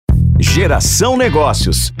Geração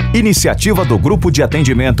Negócios, iniciativa do Grupo de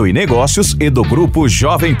Atendimento e Negócios e do Grupo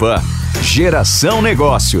Jovem Pan. Geração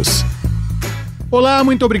Negócios. Olá,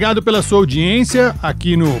 muito obrigado pela sua audiência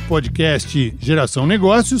aqui no podcast Geração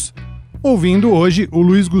Negócios. Ouvindo hoje o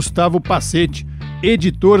Luiz Gustavo Pacete,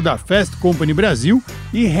 editor da Fast Company Brasil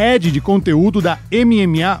e head de conteúdo da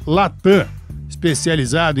MMA Latam,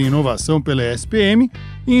 especializado em inovação pela ESPM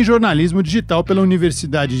e em jornalismo digital pela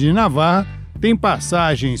Universidade de Navarra. Tem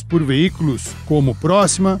passagens por veículos como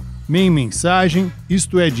Próxima, Main Mensagem,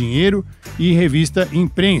 Isto é Dinheiro e Revista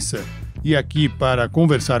Imprensa. E aqui para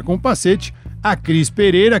conversar com o Pacete, a Cris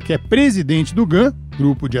Pereira, que é presidente do GAN,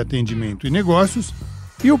 Grupo de Atendimento e Negócios,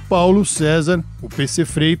 e o Paulo César, o PC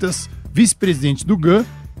Freitas, vice-presidente do GAN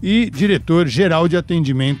e diretor-geral de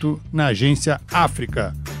atendimento na agência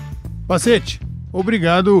África. Pacete,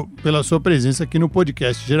 obrigado pela sua presença aqui no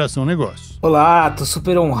podcast Geração Negócios. Olá, estou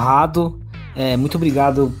super honrado. Muito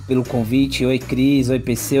obrigado pelo convite. Oi, Cris, oi,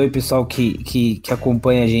 PC, oi, pessoal que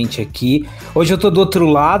acompanha a gente aqui. Hoje eu tô do outro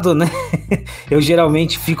lado, né? Eu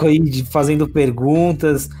geralmente fico aí fazendo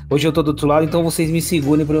perguntas. Hoje eu tô do outro lado, então vocês me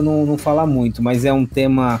segurem para eu não falar muito. Mas é um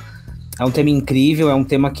tema incrível, é um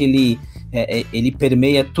tema que ele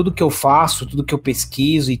permeia tudo que eu faço, tudo que eu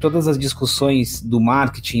pesquiso e todas as discussões do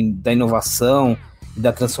marketing, da inovação e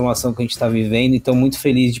da transformação que a gente está vivendo. Então, muito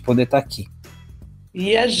feliz de poder estar aqui.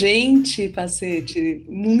 E a gente, Pacete,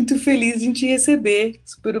 muito feliz em te receber.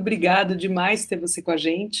 Super obrigado demais ter você com a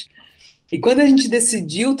gente. E quando a gente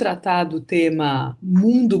decidiu tratar do tema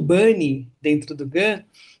Mundo Bunny dentro do GAN,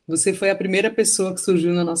 você foi a primeira pessoa que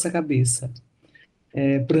surgiu na nossa cabeça.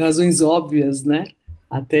 Por razões óbvias, né?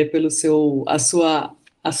 Até pelo a sua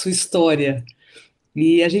história.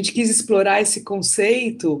 E a gente quis explorar esse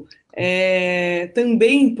conceito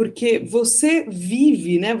também porque você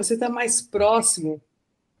vive, né? Você está mais próximo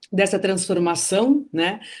dessa transformação,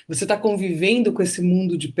 né? Você está convivendo com esse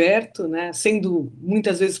mundo de perto, né? Sendo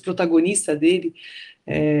muitas vezes protagonista dele,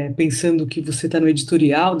 pensando que você está no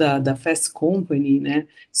editorial da Fast Company, né?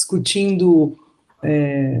 Discutindo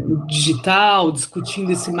o digital,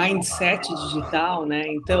 discutindo esse mindset digital, né?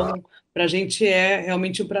 Então, para a gente é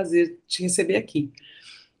realmente um prazer te receber aqui.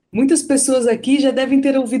 Muitas pessoas aqui já devem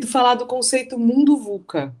ter ouvido falar do conceito Mundo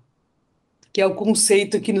VUCA, que é o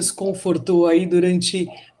conceito que nos confortou aí durante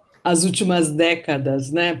as últimas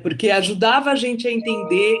décadas, né? Porque ajudava a gente a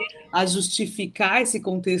entender, a justificar esse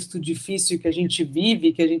contexto difícil que a gente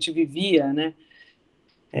vive, que a gente vivia, né?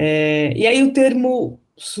 E aí o termo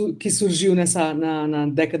que surgiu na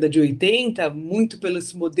década de 80, muito pelo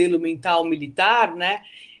esse modelo mental militar, né?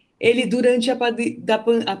 Ele, durante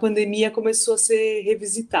a pandemia, começou a ser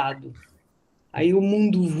revisitado. Aí o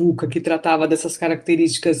mundo VUCA, que tratava dessas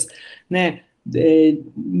características, né,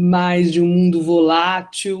 mais de um mundo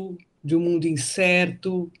volátil, de um mundo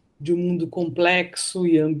incerto, de um mundo complexo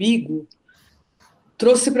e ambíguo,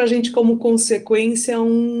 trouxe para a gente como consequência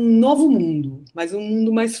um novo mundo, mas um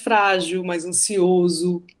mundo mais frágil, mais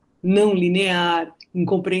ansioso, não linear,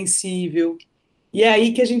 incompreensível. E é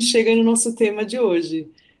aí que a gente chega no nosso tema de hoje.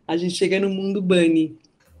 A gente chega no mundo Bunny.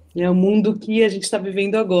 É o mundo que a gente está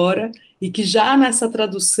vivendo agora e que já nessa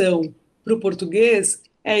tradução para o português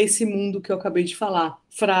é esse mundo que eu acabei de falar,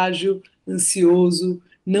 frágil, ansioso,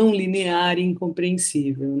 não linear e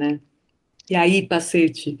incompreensível, né? E aí,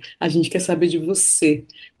 Pacete, a gente quer saber de você.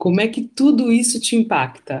 Como é que tudo isso te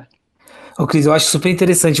impacta? Ô, Cris, eu acho super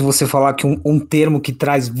interessante você falar que um termo que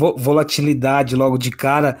traz volatilidade logo de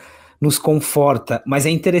cara nos conforta, mas é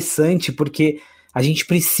interessante porque a gente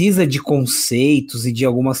precisa de conceitos e de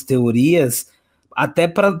algumas teorias até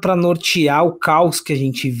para nortear o caos que a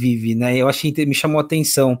gente vive, né? Eu achei, me chamou a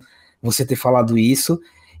atenção você ter falado isso.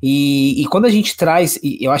 E quando a gente traz,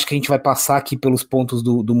 e eu acho que a gente vai passar aqui pelos pontos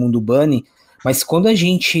do mundo Bunny, mas quando a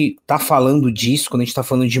gente está falando disso, quando a gente está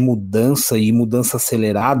falando de mudança e mudança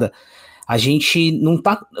acelerada, a gente não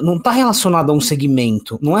tá relacionado a um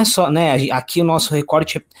segmento. Não é só, né? Aqui o nosso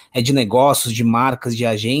recorte é de negócios, de marcas, de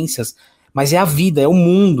agências, mas é a vida, é o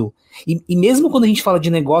mundo. E mesmo quando a gente fala de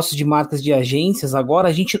negócios, de marcas, de agências, agora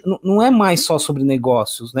a gente não é mais só sobre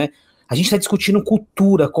negócios, né? A gente está discutindo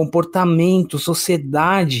cultura, comportamento,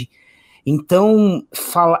 sociedade. Então,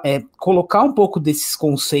 colocar um pouco desses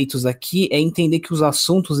conceitos aqui é entender que os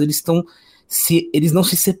assuntos eles não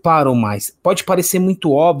se separam mais. Pode parecer muito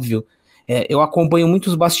óbvio. Eu acompanho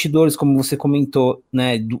muitos bastidores, como você comentou,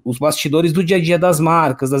 né? Os bastidores do dia a dia das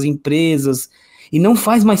marcas, das empresas. E não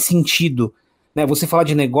faz mais sentido, né? Você falar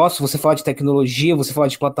de negócio, você falar de tecnologia, você falar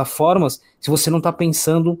de plataformas, se você não está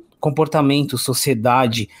pensando comportamento,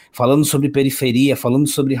 sociedade, falando sobre periferia, falando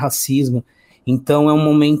sobre racismo. Então é um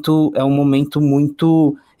momento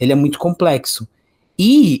muito, ele é muito complexo.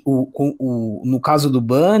 E no caso do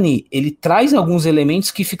Bunny, ele traz alguns elementos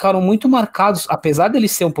que ficaram muito marcados, apesar dele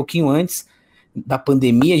ser um pouquinho antes da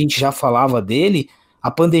pandemia, a gente já falava dele, a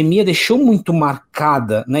pandemia deixou muito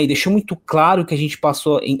marcada, né, e deixou muito claro que a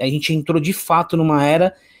gente entrou de fato numa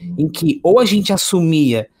era em que ou a gente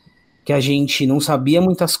assumia que a gente não sabia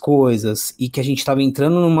muitas coisas e que a gente estava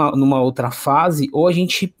entrando numa outra fase, ou a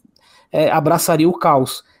gente abraçaria o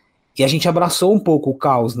caos. E a gente abraçou um pouco o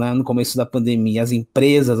caos, né, no começo da pandemia, as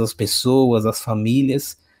empresas, as pessoas, as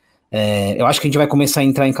famílias. Eu acho que a gente vai começar a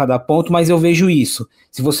entrar em cada ponto, mas eu vejo isso.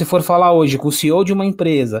 Se você for falar hoje com o CEO de uma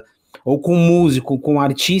empresa, ou com um músico, com um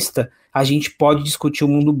artista, a gente pode discutir o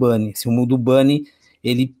mundo Bunny. Se o mundo Bunny,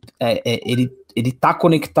 ele está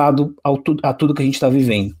conectado a tudo que a gente está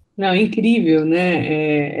vivendo. Não, é incrível,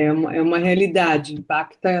 né? É uma realidade,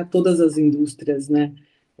 impacta todas as indústrias, né?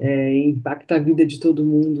 Impacta a vida de todo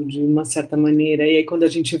mundo de uma certa maneira. E aí, quando a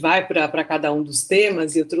gente vai para cada um dos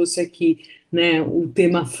temas, eu trouxe aqui, né, o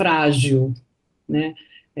tema frágil, né?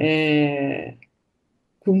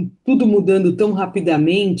 Com tudo mudando tão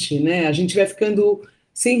rapidamente, né? A gente vai ficando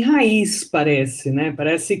sem raiz, parece, né?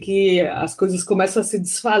 Parece que as coisas começam a se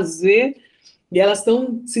desfazer e elas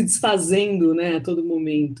estão se desfazendo, né, a todo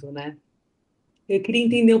momento, né? Eu queria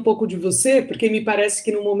entender um pouco de você, porque me parece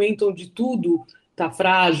que no momento onde tudo está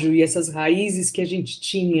frágil e essas raízes que a gente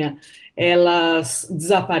tinha, elas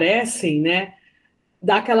desaparecem, né?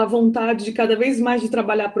 Dá aquela vontade de cada vez mais de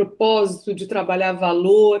trabalhar propósito, de trabalhar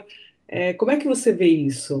valor. Como é que você vê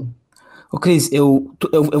isso? Ô, Cris, eu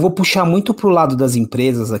vou puxar muito pro lado das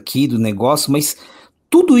empresas aqui, do negócio, mas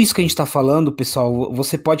tudo isso que a gente está falando, pessoal,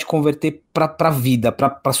 você pode converter para a vida,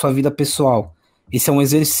 para sua vida pessoal. Esse é um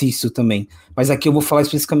exercício também. Mas aqui eu vou falar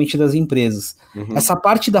especificamente das empresas. Uhum. Essa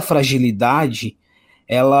parte da fragilidade,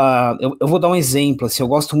 eu vou dar um exemplo. Assim, eu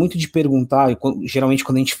gosto muito de perguntar, geralmente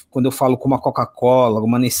quando eu falo com uma Coca-Cola,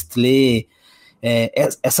 uma Nestlé,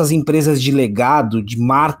 essas empresas de legado, de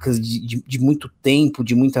marcas de muito tempo,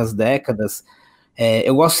 de muitas décadas,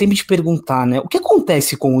 eu gosto sempre de perguntar, né, o que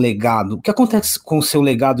acontece com o legado? O que acontece com o seu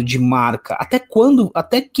legado de marca? Até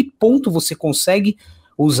que ponto você consegue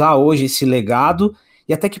usar hoje esse legado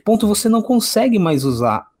e até que ponto você não consegue mais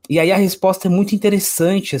usar? E aí a resposta é muito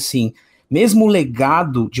interessante, assim, mesmo o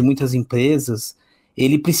legado de muitas empresas,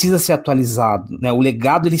 ele precisa ser atualizado, né? O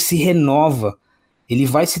legado, ele se renova, ele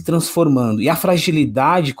vai se transformando. E a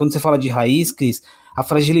fragilidade, quando você fala de raiz, Cris, a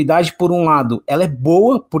fragilidade, por um lado, ela é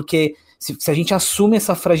boa, porque se a gente assume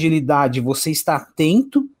essa fragilidade, você está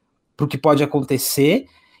atento para o que pode acontecer,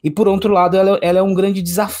 e por outro lado, ela é um grande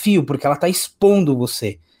desafio, porque ela está expondo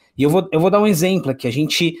você. E eu vou dar um exemplo aqui.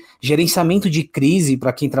 Gerenciamento de crise,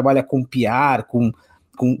 para quem trabalha com PR,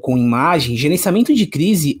 com imagem, gerenciamento de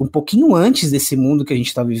crise, um pouquinho antes desse mundo que a gente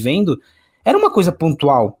está vivendo, era uma coisa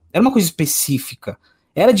pontual, era uma coisa específica,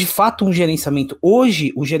 era de fato um gerenciamento.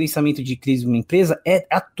 Hoje, o gerenciamento de crise de uma empresa é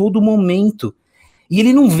a todo momento. E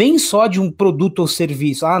ele não vem só de um produto ou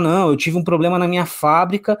serviço. Ah, não, eu tive um problema na minha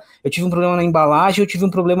fábrica, eu tive um problema na embalagem, eu tive um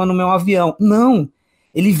problema no meu avião. Não,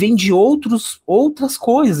 ele vem de outras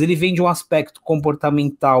coisas. Ele vem de um aspecto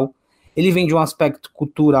comportamental, ele vem de um aspecto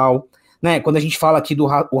cultural. Né? Quando a gente fala aqui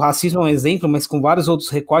o racismo é um exemplo, mas com vários outros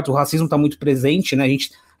recortes, o racismo está muito presente, né? A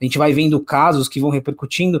gente vai vendo casos que vão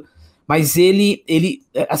repercutindo, mas ele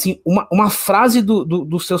assim, uma frase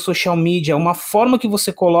do seu social media, uma forma que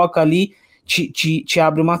você coloca ali, te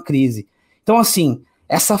abre uma crise. Então, assim,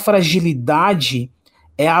 essa fragilidade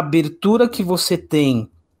é a abertura que você tem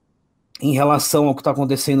em relação ao que está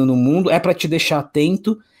acontecendo no mundo, é para te deixar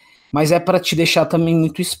atento, mas é para te deixar também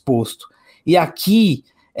muito exposto. E aqui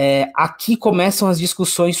começam as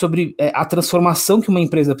discussões sobre a transformação que uma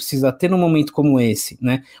empresa precisa ter num momento como esse,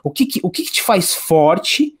 né? O que te faz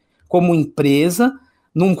forte como empresa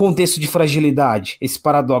num contexto de fragilidade, esse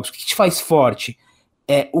paradoxo? O que te faz forte?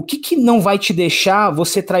 O que não vai te deixar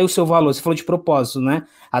você trair o seu valor? Você falou de propósito, né?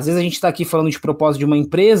 Às vezes a gente está aqui falando de propósito de uma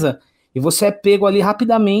empresa e você é pego ali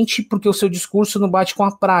rapidamente porque o seu discurso não bate com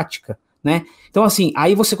a prática, né? Então, assim,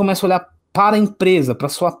 aí você começa a olhar para a empresa, para a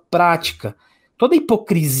sua prática. Toda a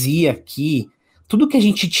hipocrisia aqui, tudo que a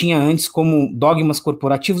gente tinha antes como dogmas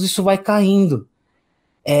corporativos, isso vai caindo.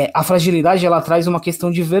 A fragilidade, ela traz uma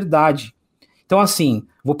questão de verdade. Então, assim,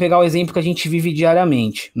 vou pegar o exemplo que a gente vive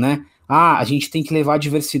diariamente, né? A gente tem que levar a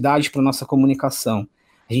diversidade para a nossa comunicação.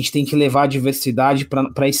 A gente tem que levar a diversidade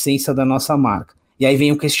para a essência da nossa marca. E aí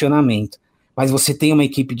vem o questionamento. Mas você tem uma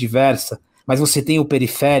equipe diversa? Mas você tem o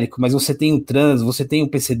periférico? Mas você tem o trans? Você tem o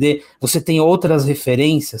PCD? Você tem outras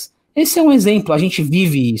referências? Esse é um exemplo, a gente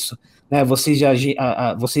vive isso, né? Vocês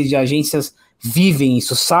de agências vivem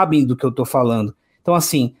isso, sabem do que eu estou falando. Então,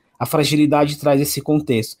 assim, a fragilidade traz esse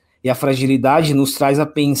contexto. e a fragilidade nos traz a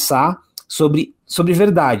pensar sobre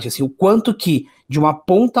verdade, assim, o quanto que, de uma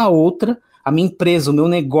ponta a outra, a minha empresa, o meu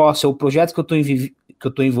negócio, o projeto que eu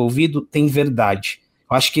estou envolvido tem verdade.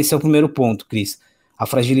 Eu acho que esse é o primeiro ponto, Cris. A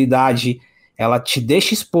fragilidade, ela te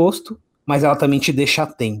deixa exposto, mas ela também te deixa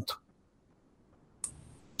atento.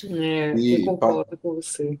 Eu concordo com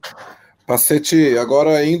você. Pacete,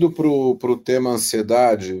 agora indo para o tema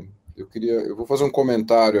ansiedade, eu vou fazer um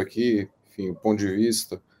comentário aqui, enfim, ponto de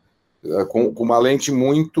vista, com uma lente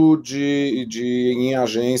muito em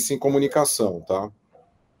agência em comunicação, tá?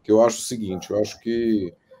 Que eu acho o seguinte, eu acho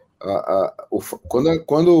que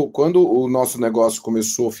quando o nosso negócio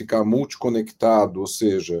começou a ficar multiconectado, ou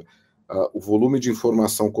seja, o volume de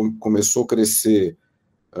informação começou a crescer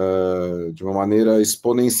de uma maneira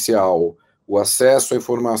exponencial, o acesso à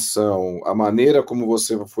informação, a maneira como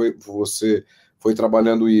você foi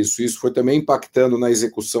trabalhando isso foi também impactando na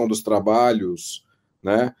execução dos trabalhos,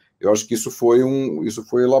 né? Eu acho que isso foi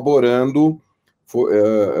elaborando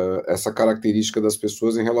essa característica das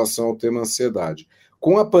pessoas em relação ao tema ansiedade.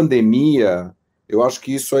 Com a pandemia, eu acho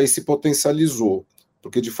que isso aí se potencializou,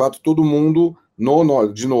 porque de fato todo mundo,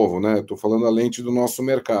 de novo, né? Estou falando a lente do nosso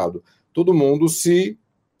mercado, todo mundo se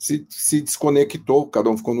desconectou, cada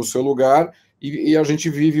um ficou no seu lugar, e a gente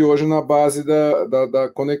vive hoje na base da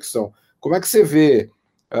conexão. Como é que você vê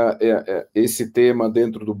esse tema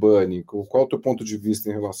dentro do Bunny? Qual é o teu ponto de vista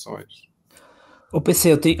em relação a isso? Ô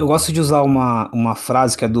PC, eu gosto de usar uma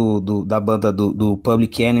frase que é da banda do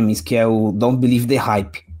Public Enemies, que é o Don't Believe the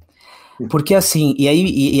Hype. Porque assim, e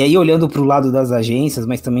aí olhando para o lado das agências,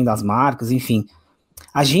 mas também das marcas, enfim,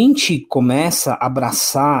 a gente começa a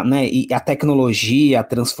abraçar, né, e a tecnologia, a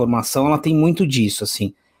transformação, ela tem muito disso,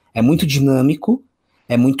 assim, é muito dinâmico,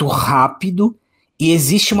 é muito rápido, e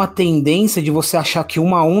existe uma tendência de você achar que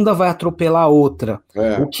uma onda vai atropelar a outra,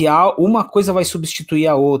 ou que uma coisa vai substituir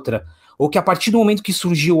a outra, ou que a partir do momento que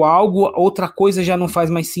surgiu algo, outra coisa já não faz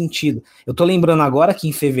mais sentido. Eu tô lembrando agora que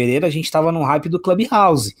em fevereiro a gente estava no hype do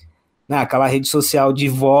Clubhouse, né, aquela rede social de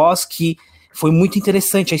voz que foi muito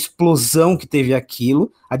interessante, a explosão que teve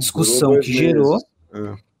aquilo, a discussão que gerou.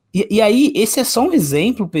 E aí, esse é só um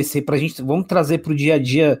exemplo, PC, pra gente, vamos trazer para o dia a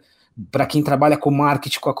dia, para quem trabalha com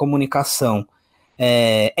marketing, com a comunicação.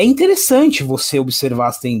 É interessante você observar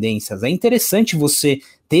as tendências, é interessante você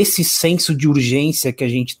ter esse senso de urgência que a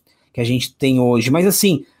gente tem hoje, mas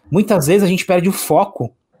assim, muitas vezes a gente perde o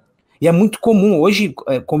foco. E é muito comum, hoje,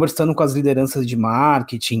 conversando com as lideranças de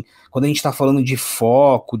marketing, quando a gente está falando de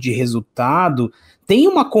foco, de resultado, tem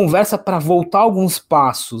uma conversa para voltar alguns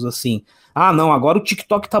passos, assim. Ah, não, agora o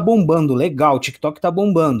TikTok tá bombando, legal, o TikTok tá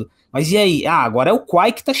bombando. Mas e aí? Ah, agora é o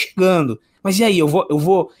Quai que tá chegando. Mas e aí, eu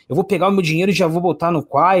vou pegar o meu dinheiro e já vou botar no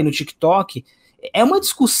Quai, no TikTok? É uma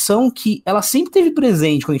discussão que ela sempre teve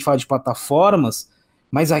presente quando a gente fala de plataformas,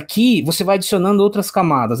 mas aqui você vai adicionando outras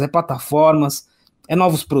camadas, plataformas,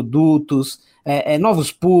 novos produtos,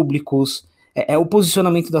 novos públicos, o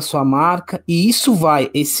posicionamento da sua marca, e isso vai,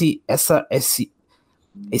 esse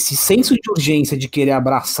senso de urgência de querer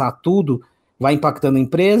abraçar tudo, vai impactando a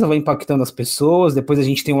empresa, vai impactando as pessoas, depois a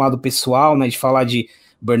gente tem um lado pessoal, né, de falar de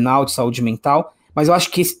burnout, saúde mental, mas eu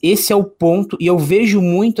acho que esse é o ponto, e eu vejo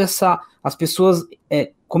muito as pessoas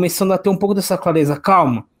começando a ter um pouco dessa clareza.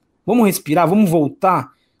 Calma, vamos respirar, vamos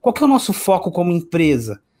voltar. Qual que é o nosso foco como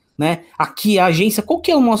empresa? Né? Aqui, a agência, qual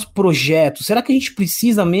que é o nosso projeto? Será que a gente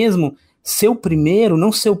precisa mesmo ser o primeiro,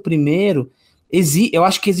 não ser o primeiro? Eu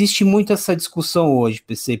acho que existe muito essa discussão hoje,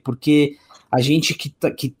 PC, porque a gente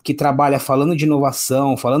que trabalha falando de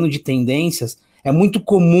inovação, falando de tendências, é muito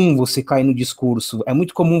comum você cair no discurso, é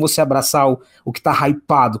muito comum você abraçar o que está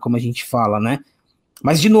hypado, como a gente fala, né?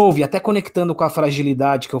 Mas, de novo, e até conectando com a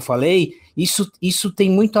fragilidade que eu falei, isso tem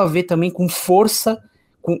muito a ver também com força,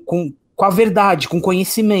 com a verdade, com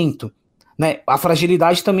conhecimento, né? A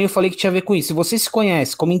fragilidade também eu falei que tinha a ver com isso. Se você se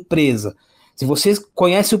conhece como empresa, se você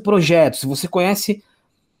conhece o projeto, se você conhece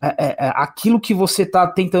aquilo que você está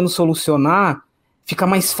tentando solucionar, fica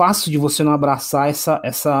mais fácil de você não abraçar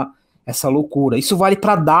essa loucura. Isso vale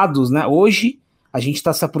para dados, né? Hoje a gente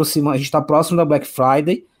está se aproximando, a gente está próximo da Black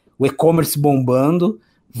Friday, o e-commerce bombando,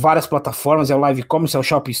 várias plataformas, é o live e-commerce, é o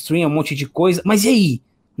ShopStream, é um monte de coisa, mas e aí?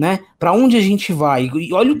 Né? Para onde a gente vai?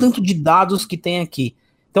 E olha o tanto de dados que tem aqui.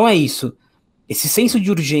 Então é isso. Esse senso de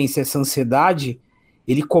urgência, essa ansiedade,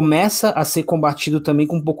 ele começa a ser combatido também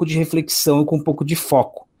com um pouco de reflexão e com um pouco de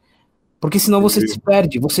foco. Porque senão você se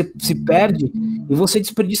perde e você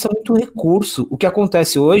desperdiça muito recurso. O que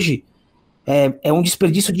acontece hoje é um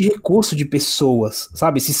desperdício de recurso de pessoas,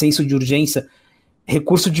 sabe? Esse senso de urgência,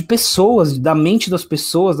 recurso de pessoas, da mente das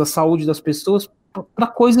pessoas, da saúde das pessoas, para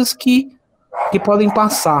coisas que podem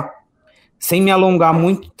passar. sem me alongar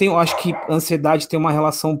muito, eu acho que a ansiedade tem uma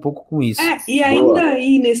relação um pouco com isso. E ainda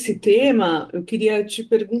aí nesse tema, eu queria te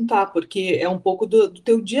perguntar, porque é um pouco do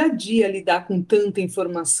teu dia a dia lidar com tanta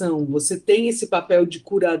informação. Você tem esse papel de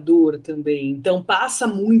curador também, então passa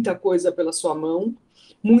muita coisa pela sua mão,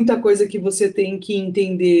 muita coisa que você tem que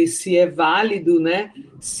entender se é válido, né?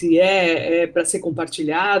 Se é para ser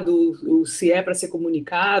compartilhado, ou se é para ser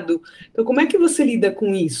comunicado. Então, como é que você lida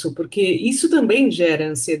com isso? Porque isso também gera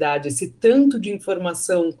ansiedade, esse tanto de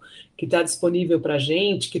informação que está disponível para a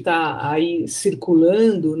gente, que está aí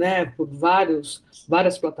circulando, né, por várias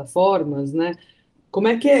plataformas, né? Como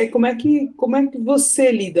é que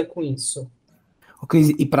você lida com isso? Cris,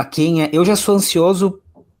 e para quem eu já sou ansioso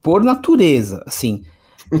por natureza, assim.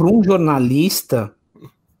 Para um jornalista,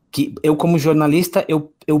 eu como jornalista,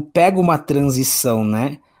 eu pego uma transição,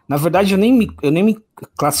 né? Na verdade, eu nem me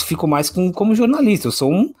classifico mais como jornalista, eu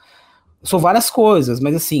sou várias coisas,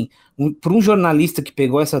 mas assim, para um jornalista que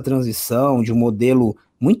pegou essa transição de um modelo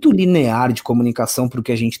muito linear de comunicação para o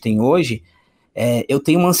que a gente tem hoje, eu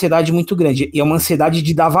tenho uma ansiedade muito grande, e é uma ansiedade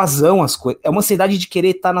de dar vazão às coisas, é uma ansiedade de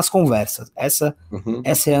querer estar nas conversas, essa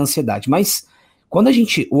é a ansiedade, mas quando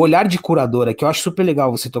o olhar de curadora, que eu acho super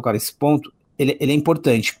legal você tocar esse ponto, ele é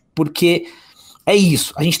importante, porque é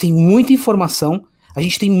isso, a gente tem muita informação, a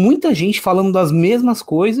gente tem muita gente falando das mesmas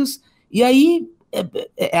coisas, e aí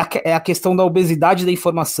é a questão da obesidade da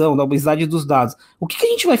informação, da obesidade dos dados. O que a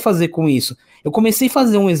gente vai fazer com isso? Eu comecei a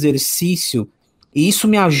fazer um exercício, e isso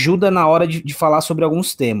me ajuda na hora de falar sobre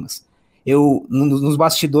alguns temas. Nos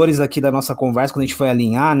bastidores aqui da nossa conversa, quando a gente foi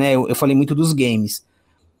alinhar, né, eu falei muito dos games.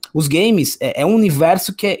 Os games é um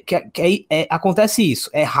universo que acontece isso,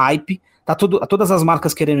 é hype, tá todas as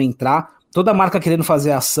marcas querendo entrar, toda marca querendo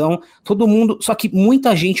fazer ação, todo mundo, só que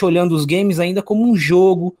muita gente olhando os games ainda como um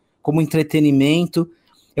jogo, como entretenimento.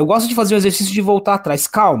 Eu gosto de fazer o exercício de voltar atrás,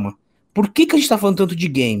 calma, por que a gente tá falando tanto de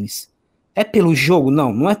games? É pelo jogo?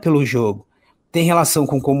 Não é pelo jogo. Tem relação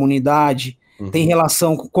com comunidade, tem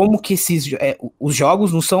relação com como que os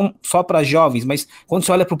jogos não são só para jovens, mas quando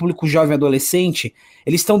você olha para o público jovem e adolescente,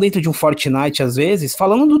 eles estão dentro de um Fortnite, às vezes,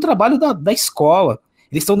 falando do trabalho da escola.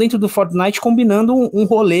 Eles estão dentro do Fortnite combinando um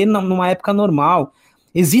rolê numa época normal.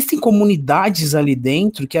 Existem comunidades ali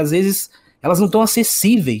dentro que, às vezes, elas não estão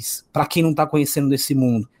acessíveis para quem não está conhecendo desse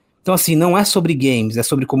mundo. Então, assim, não é sobre games, é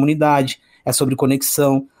sobre comunidade, é sobre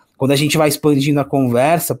conexão. Quando a gente vai expandindo a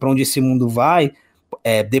conversa para onde esse mundo vai,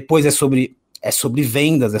 depois é sobre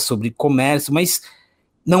vendas, é sobre comércio, mas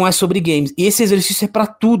não é sobre games. E esse exercício é para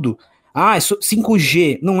tudo.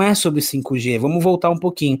 5G, não é sobre 5G, vamos voltar um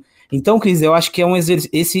pouquinho. Então, Cris, eu acho que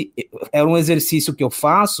esse é um exercício que eu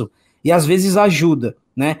faço e às vezes ajuda,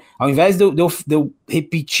 né? Ao invés de eu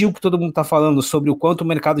repetir o que todo mundo está falando sobre o quanto o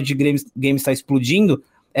mercado de games está explodindo,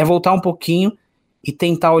 é voltar um pouquinho e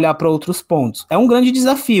tentar olhar para outros pontos. É um grande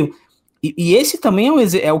desafio. E esse também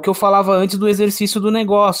é o que eu falava antes do exercício do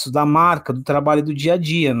negócio, da marca, do trabalho do dia a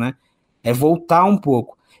dia, né? É voltar um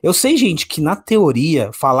pouco. Eu sei, gente, que na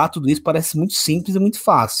teoria, falar tudo isso parece muito simples e muito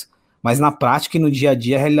fácil, mas na prática e no dia a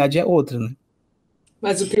dia a realidade é outra, né?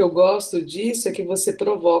 Mas o que eu gosto disso é que você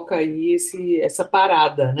provoca aí essa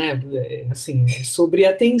parada, né? Assim, sobre a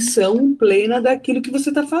atenção plena daquilo que você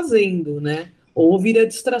está fazendo, né? Ou vira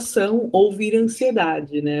distração, ou vira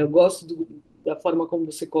ansiedade, né? Eu gosto da forma como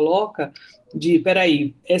você coloca,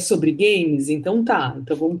 peraí, é sobre games? Então tá,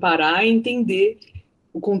 então vamos parar e entender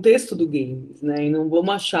o contexto do games, né? E não vamos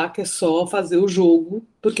achar que é só fazer o jogo,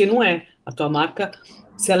 porque não é. A tua marca,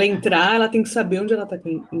 se ela entrar, ela tem que saber onde ela está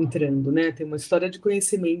entrando, né? Tem uma história de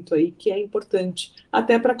conhecimento aí que é importante,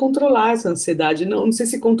 até para controlar essa ansiedade. Não sei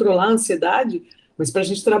se controlar a ansiedade, mas para a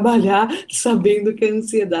gente trabalhar sabendo que a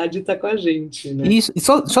ansiedade está com a gente, né? Isso, e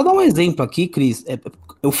só dar um exemplo aqui, Cris.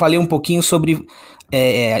 Eu falei um pouquinho sobre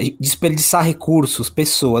desperdiçar recursos,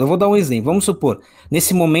 pessoas. Eu vou dar um exemplo. Vamos supor,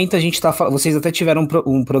 nesse momento a gente está... Vocês até tiveram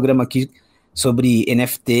um programa aqui sobre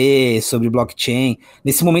NFT, sobre blockchain.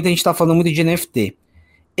 Nesse momento a gente está falando muito de NFT.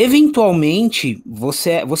 Eventualmente,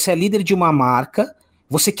 você é líder de uma marca,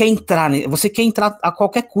 você quer entrar a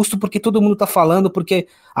qualquer custo porque todo mundo está falando, porque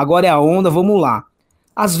agora é a onda, vamos lá.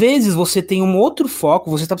 Às vezes você tem um outro foco,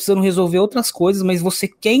 você está precisando resolver outras coisas, mas você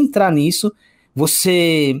quer entrar nisso,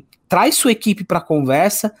 você traz sua equipe para a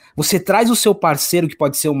conversa, você traz o seu parceiro, que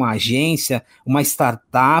pode ser uma agência, uma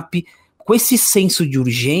startup, com esse senso de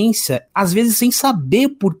urgência, às vezes sem saber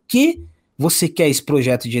por que você quer esse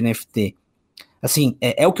projeto de NFT. Assim,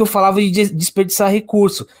 é o que eu falava de desperdiçar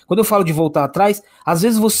recurso. Quando eu falo de voltar atrás, às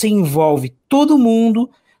vezes você envolve todo mundo,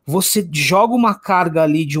 você joga uma carga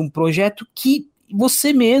ali de um projeto que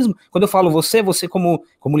você mesmo, quando eu falo você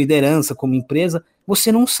como liderança, como empresa,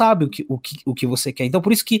 você não sabe o que você quer. Então,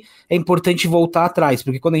 por isso que é importante voltar atrás,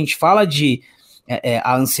 porque quando a gente fala de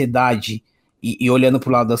a ansiedade e olhando para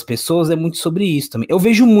o lado das pessoas, é muito sobre isso também. Eu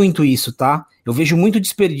vejo muito isso, tá? Eu vejo muito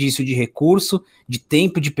desperdício de recurso, de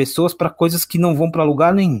tempo, de pessoas para coisas que não vão para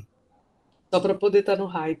lugar nenhum. Só para poder estar no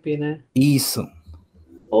hype, né? Isso.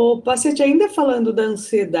 Ô, Pacete, ainda falando da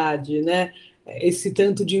ansiedade, né? Esse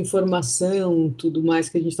tanto de informação, tudo mais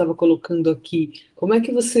que a gente estava colocando aqui, como é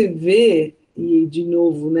que você vê, e de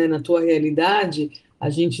novo, né, na tua realidade, a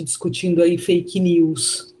gente discutindo aí fake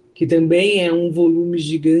news, que também é um volume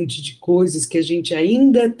gigante de coisas que a gente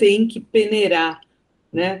ainda tem que peneirar,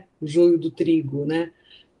 né? O joio do trigo, né?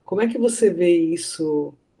 Como é que você vê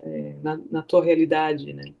isso, na tua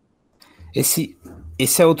realidade, né? Esse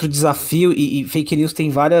é outro desafio, e fake news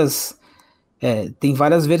tem várias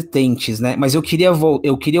vertentes, né? Mas eu queria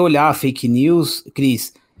olhar a fake news,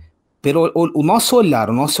 Cris, pelo o nosso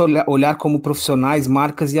olhar como profissionais,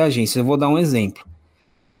 marcas e agências. Eu vou dar um exemplo.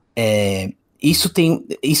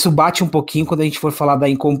 Isso bate um pouquinho quando a gente for falar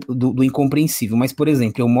do incompreensível, mas, por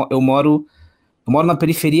exemplo, eu moro na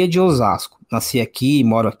periferia de Osasco, nasci aqui,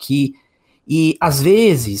 moro aqui, e às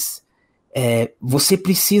vezes você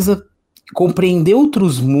precisa compreender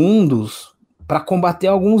outros mundos para combater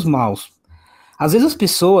alguns maus. Às vezes as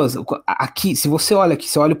pessoas, aqui, se você olha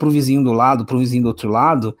para o vizinho do lado, para o vizinho do outro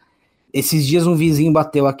lado, esses dias um vizinho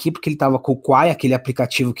bateu aqui porque ele estava com o Quai, aquele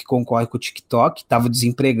aplicativo que concorre com o TikTok, estava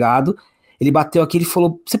desempregado, ele bateu aqui e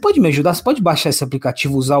falou, você pode me ajudar? Você pode baixar esse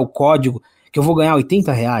aplicativo, usar o código, que eu vou ganhar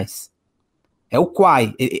R$80? É o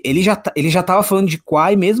Quai, ele já estava falando de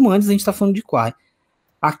Quai, mesmo antes da gente estar falando de Quai.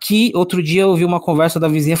 Aqui, outro dia eu ouvi uma conversa da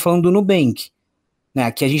vizinha falando do Nubank, né?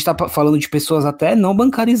 Aqui a gente está falando de pessoas até não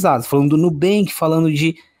bancarizadas, falando do Nubank, falando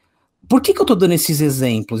de... Por que eu estou dando esses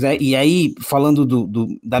exemplos? E aí, falando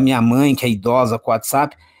da minha mãe, que é idosa com o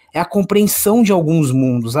WhatsApp, é a compreensão de alguns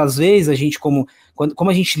mundos. Às vezes, a gente, como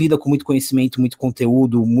a gente lida com muito conhecimento, muito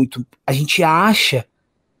conteúdo, a gente acha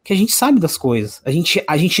que a gente sabe das coisas. A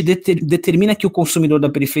gente determina que o consumidor da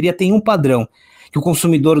periferia tem um padrão, que o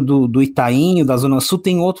consumidor do Itaim, da Zona Sul,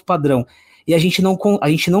 tem outro padrão. E a gente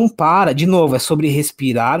não para, de novo, é sobre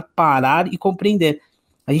respirar, parar e compreender.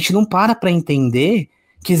 A gente não para entender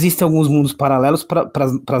que existem alguns mundos paralelos para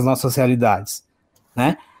as nossas realidades,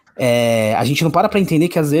 né? A gente não para entender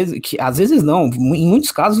que às vezes não, em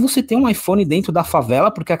muitos casos você tem um iPhone dentro da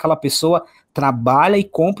favela porque aquela pessoa trabalha e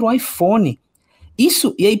compra um iPhone.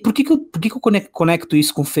 Isso, e aí por que eu conecto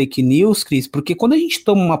isso com fake news, Cris? Porque quando a gente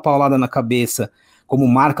toma uma paulada na cabeça, como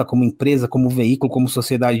marca, como empresa, como veículo, como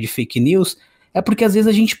sociedade de fake news, é porque às vezes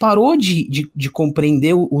a gente parou de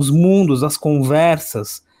compreender os mundos, as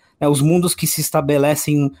conversas, né, os mundos que se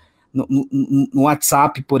estabelecem no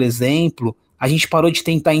WhatsApp, por exemplo. A gente parou de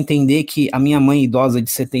tentar entender que a minha mãe idosa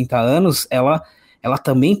de 70 anos, ela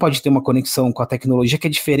também pode ter uma conexão com a tecnologia que é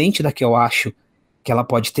diferente da que eu acho que ela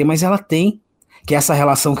pode ter, mas ela tem, que é essa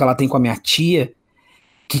relação que ela tem com a minha tia,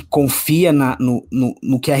 que confia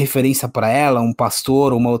no que é referência para ela, um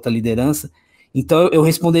pastor ou uma outra liderança. Então eu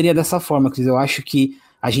responderia dessa forma, Cris. Eu acho que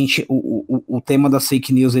o tema das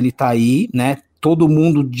fake news, ele tá aí, né? Todo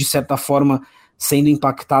mundo, de certa forma, sendo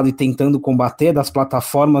impactado e tentando combater, das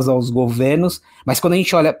plataformas aos governos, mas quando a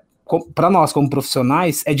gente olha para nós como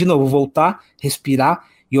profissionais, de novo voltar, respirar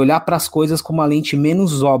e olhar para as coisas com uma lente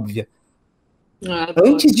menos óbvia,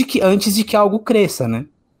 antes de que algo cresça, né?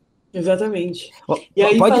 Exatamente. E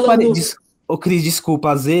aí, Cris,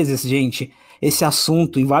 desculpa, às vezes, gente, esse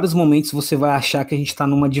assunto, em vários momentos você vai achar que a gente está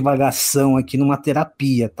numa divagação aqui, numa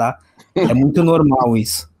terapia, tá? É muito normal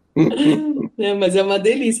isso. Mas é uma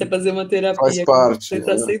delícia fazer uma terapia. Faz parte. Você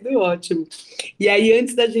está sendo ótimo. E aí,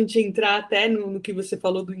 antes da gente entrar até no que você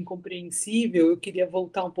falou do incompreensível, eu queria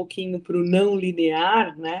voltar um pouquinho para o não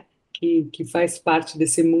linear, né? Que faz parte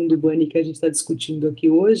desse mundo bunny que a gente está discutindo aqui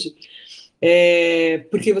hoje.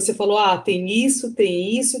 Porque você falou, tem isso,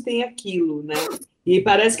 tem aquilo, né? E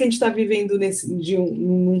parece que a gente está vivendo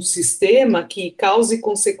num sistema que causa e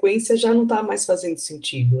consequência já não está mais fazendo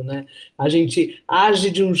sentido, né? A gente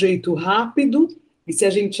age de um jeito rápido, e se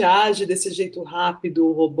a gente age desse jeito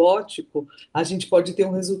rápido, robótico, a gente pode ter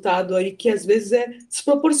um resultado aí que às vezes é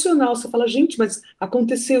desproporcional. Você fala, gente, mas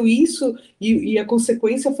aconteceu isso e a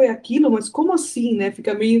consequência foi aquilo, mas como assim, né?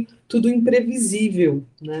 Fica meio tudo imprevisível,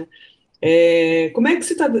 né? Como é que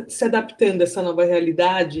você está se adaptando a essa nova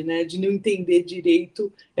realidade, né, de não entender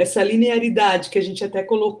direito essa linearidade que a gente até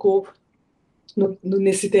colocou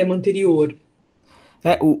nesse tema anterior?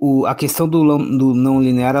 A questão do não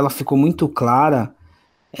linear, ela ficou muito clara.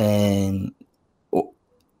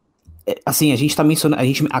 assim, a gente tá mencionando, a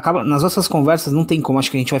gente acaba, nas nossas conversas não tem como, acho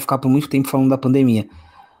que a gente vai ficar por muito tempo falando da pandemia,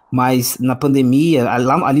 mas na pandemia,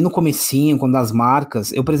 ali no comecinho, quando as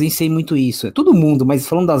marcas, eu presenciei muito isso, todo mundo, mas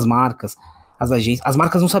falando das marcas, as agências, as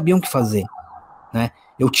marcas não sabiam o que fazer, né?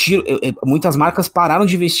 Muitas marcas pararam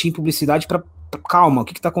de investir em publicidade para calma, o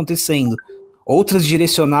que está acontecendo? Outras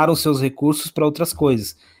direcionaram seus recursos para outras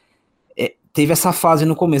coisas. Teve essa fase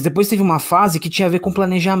no começo. Depois teve uma fase que tinha a ver com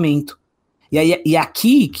planejamento. E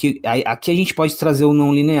aqui a gente pode trazer o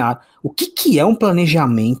não linear. O que é um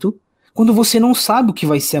planejamento quando você não sabe o que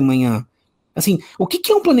vai ser amanhã? Assim, o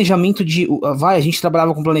que é um planejamento a gente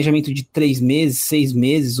trabalhava com planejamento de 3 meses, 6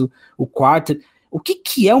 meses, o quarto. O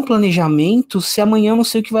que é um planejamento se amanhã eu não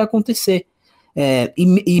sei o que vai acontecer?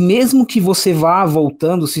 E mesmo que você vá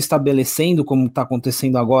voltando, se estabelecendo, como está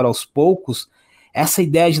acontecendo agora aos poucos, essa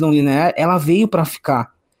ideia de não linear, ela veio para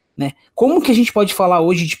ficar, né? Como que a gente pode falar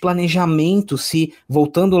hoje de planejamento se,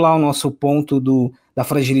 voltando lá ao nosso ponto da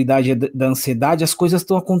fragilidade e da ansiedade, as coisas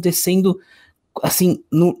estão acontecendo assim,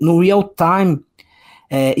 no real time?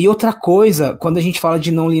 E outra coisa, quando a gente fala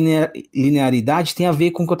de não linearidade, tem a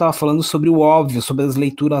ver com o que eu estava falando sobre o óbvio, sobre as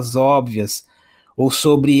leituras óbvias, ou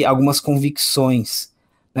sobre algumas convicções,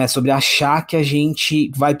 né, sobre achar que a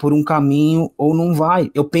gente vai por um caminho ou não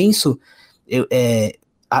vai. Eu penso,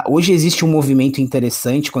 hoje existe um movimento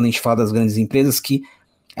interessante, quando a gente fala das grandes empresas, que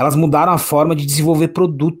elas mudaram a forma de desenvolver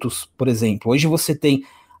produtos, por exemplo. Hoje você tem,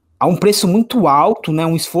 a um preço muito alto, né,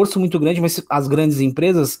 um esforço muito grande, mas as grandes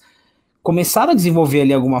empresas começaram a desenvolver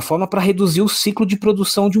ali alguma forma para reduzir o ciclo de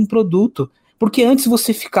produção de um produto. Porque antes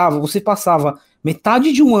você passava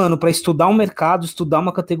metade de um ano para estudar um mercado, estudar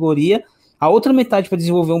uma categoria, a outra metade para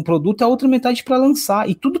desenvolver um produto, a outra metade para lançar,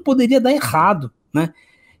 e tudo poderia dar errado, né?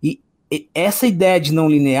 E essa ideia de não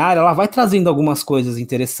linear, ela vai trazendo algumas coisas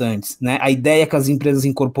interessantes, né? A ideia que as empresas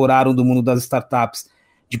incorporaram do mundo das startups,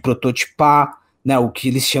 de prototipar, né, o que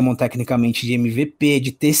eles chamam tecnicamente de MVP,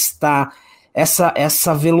 de testar,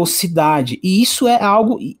 essa velocidade, e isso é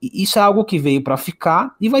algo que veio para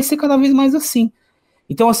ficar e vai ser cada vez mais assim.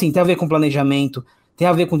 Então, assim, tem a ver com planejamento, tem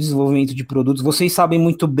a ver com desenvolvimento de produtos. Vocês sabem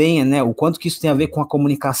muito bem, né, o quanto que isso tem a ver com a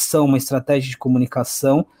comunicação, uma estratégia de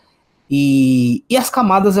comunicação, e as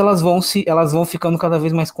camadas elas vão ficando cada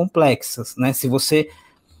vez mais complexas, né?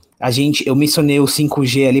 Eu mencionei o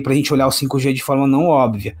 5G ali para a gente olhar o 5G de forma não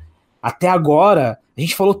óbvia. Até agora, a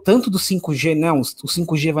gente falou tanto do 5G, né? O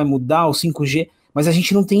 5G vai mudar, o 5G, mas a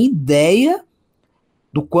gente não tem ideia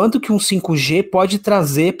do quanto que um 5G pode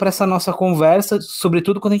trazer para essa nossa conversa,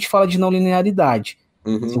 sobretudo quando a gente fala de não linearidade.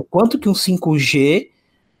 Uhum. O quanto que um 5G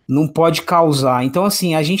não pode causar. Então,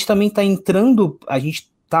 assim, a gente também está a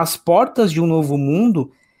gente está às portas de um novo mundo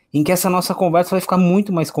em que essa nossa conversa vai ficar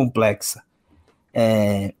muito mais complexa.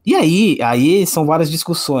 E aí são várias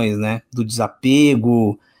discussões, né? Do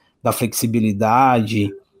desapego, da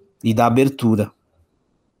flexibilidade e da abertura.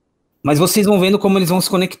 Mas vocês vão vendo como eles vão se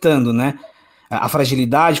conectando, né? A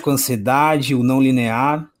fragilidade com a ansiedade, o não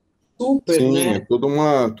linear. Super, sim, né? É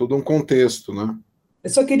todo um contexto, né? Eu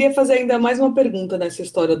só queria fazer ainda mais uma pergunta nessa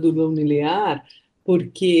história do não linear,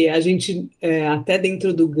 porque a gente, até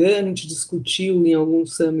dentro do GAN, a gente discutiu em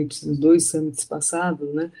alguns summits, nos 2 summits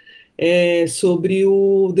passados, né? Sobre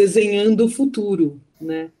o desenhando o futuro,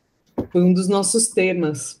 né? Foi um dos nossos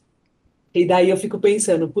temas. E daí eu fico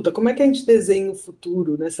pensando, como é que a gente desenha o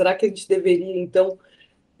futuro, né? Será que a gente deveria, então,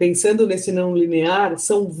 pensando nesse não linear,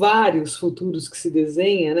 são vários futuros que se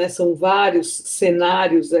desenha, né? São vários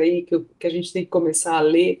cenários aí que a gente tem que começar a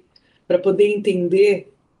ler para poder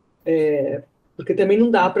entender, porque também não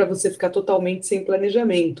dá para você ficar totalmente sem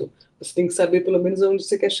planejamento. Você tem que saber pelo menos onde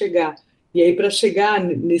você quer chegar. E aí, para chegar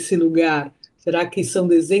nesse lugar, será que são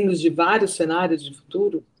desenhos de vários cenários de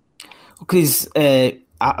futuro? Cris,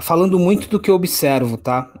 falando muito do que eu observo,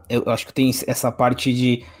 tá? Eu acho que tem essa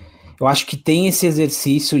parte eu acho que tem esse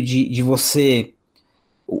exercício de você...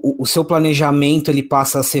 O seu planejamento, ele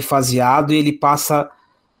passa a ser faseado e ele passa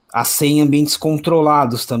a ser em ambientes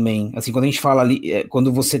controlados também. Assim, quando a gente fala ali...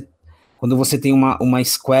 Quando você tem uma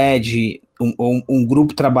squad, um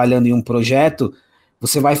grupo trabalhando em um projeto,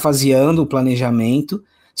 você vai faseando o planejamento.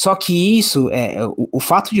 Só que isso, o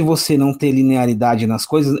fato de você não ter linearidade nas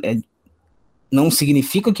coisas... não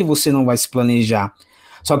significa que você não vai se planejar.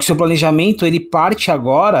 Só que o seu planejamento, ele parte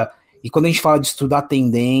agora, e quando a gente fala de estudar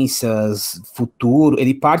tendências, futuro,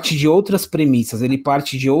 ele parte de outras premissas, ele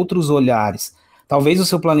parte de outros olhares. Talvez o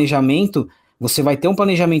seu planejamento, você vai ter um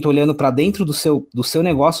planejamento olhando para dentro do seu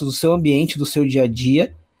negócio, do seu ambiente, do seu dia a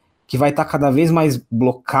dia, que vai estar cada vez mais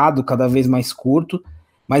blocado, cada vez mais curto,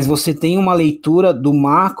 mas você tem uma leitura do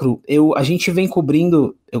macro. A gente vem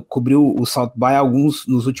eu cobri o South by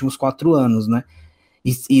nos últimos 4 anos, né?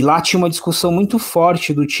 E lá tinha uma discussão muito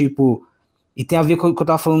forte do tipo, e tem a ver com o que eu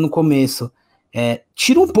estava falando no começo,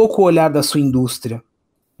 tira um pouco o olhar da sua indústria,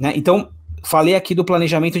 né? Então, falei aqui do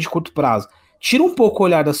planejamento de curto prazo. Tira um pouco o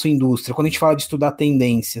olhar da sua indústria, quando a gente fala de estudar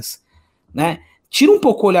tendências, né? Tira um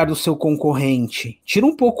pouco o olhar do seu concorrente, tira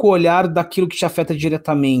um pouco o olhar daquilo que te afeta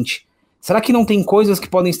diretamente. Será que não tem coisas que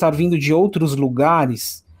podem estar vindo de outros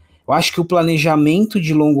lugares? Eu acho que o planejamento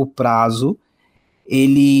de longo prazo,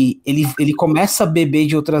 ele começa a beber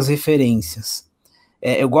de outras referências.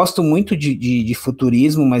 Eu gosto muito de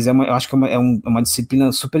futurismo, mas eu acho que é uma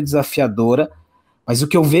disciplina super desafiadora. Mas o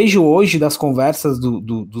que eu vejo hoje das conversas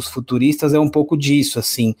dos futuristas é um pouco disso,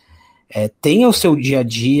 assim. Tenha o seu dia a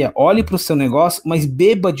dia, olhe para o seu negócio, mas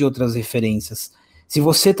beba de outras referências. Se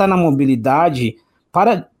você está na mobilidade,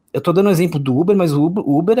 eu estou dando o exemplo do Uber, mas o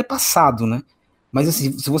Uber é passado, né? Mas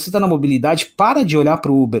assim, se você está na mobilidade, para de olhar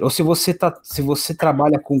para o Uber. Ou se você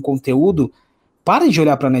trabalha com conteúdo, para de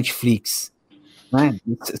olhar para a Netflix. Né?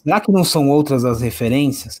 Será que não são outras as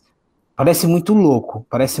referências? Parece muito louco.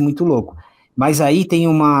 Mas aí tem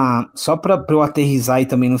só para eu aterrissar e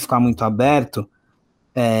também não ficar muito aberto,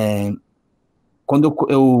 quando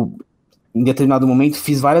eu, em determinado momento,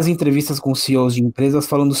 fiz várias entrevistas com CEOs de empresas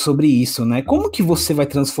falando sobre isso, né? Como que você vai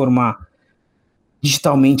transformar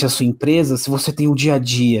digitalmente a sua empresa se você tem o dia a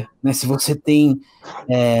dia, né? Se você tem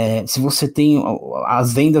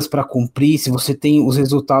as vendas para cumprir, se você tem os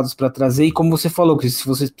resultados para trazer, e como você falou, que se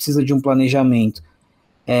você precisa de um planejamento,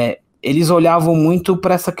 eles olhavam muito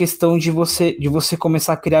para essa questão de você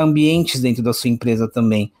começar a criar ambientes dentro da sua empresa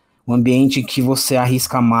também, um ambiente em que você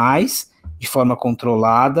arrisca mais, de forma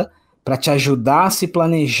controlada, para te ajudar a se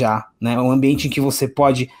planejar, né? Um ambiente em que você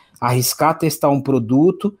pode arriscar testar um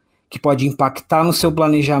produto que pode impactar no seu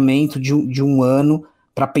planejamento de um ano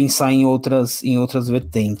para pensar em outras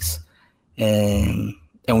vertentes.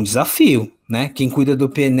 É um desafio, né? Quem cuida do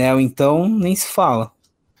PNL, então, nem se fala.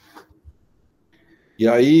 E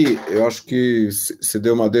aí, eu acho que se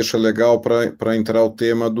deu uma deixa legal para entrar o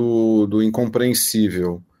tema do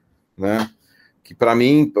incompreensível, né? Que para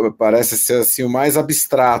mim parece ser assim, o mais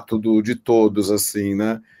abstrato de todos, assim,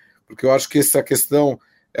 né? Porque eu acho que essa questão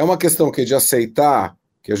é uma questão que de aceitar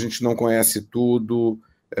que a gente não conhece tudo,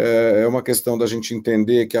 é uma questão da gente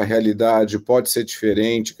entender que a realidade pode ser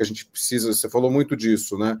diferente, que a gente precisa, você falou muito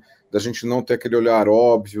disso, né? Da gente não ter aquele olhar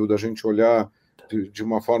óbvio, da gente olhar de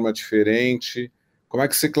uma forma diferente. Como é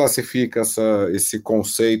que se classifica esse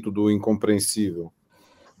conceito do incompreensível?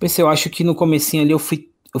 Eu acho que no comecinho ali eu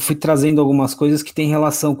fui trazendo algumas coisas que têm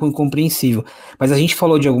relação com o incompreensível, mas a gente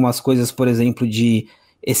falou de algumas coisas, por exemplo, de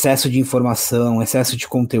excesso de informação, excesso de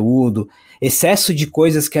conteúdo, excesso de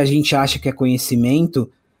coisas que a gente acha que é conhecimento,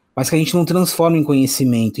 mas que a gente não transforma em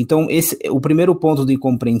conhecimento. Então, o primeiro ponto do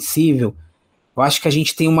incompreensível, eu acho que a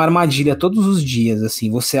gente tem uma armadilha todos os dias,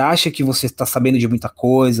 assim, você acha que você está sabendo de muita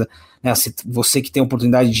coisa, né? Você que tem a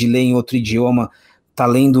oportunidade de ler em outro idioma, tá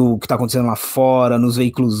lendo o que está acontecendo lá fora, nos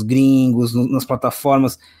veículos gringos, nas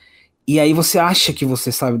plataformas, e aí você acha que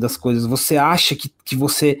você sabe das coisas, você acha que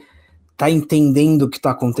você tá entendendo o que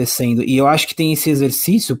está acontecendo, e eu acho que tem esse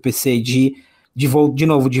exercício, PC, de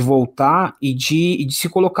voltar e de se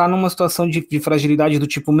colocar numa situação de fragilidade do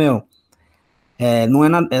tipo, não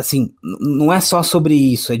é só sobre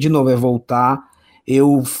isso, é voltar.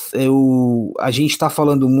 A gente está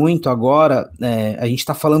falando muito agora, a gente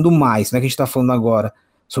está falando mais, né, que a gente está falando agora,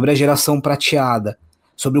 sobre a geração prateada,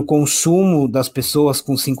 sobre o consumo das pessoas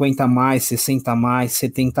com 50 a mais, 60 a mais,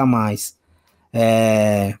 70 a mais.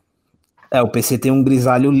 O PC tem um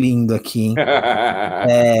grisalho lindo aqui, hein?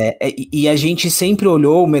 E a gente sempre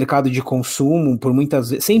olhou o mercado de consumo por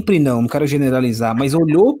muitas vezes, sempre não quero generalizar, mas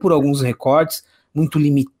olhou por alguns recortes muito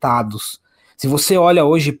limitados. Se você olha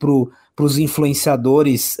hoje para os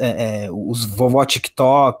influenciadores, os vovó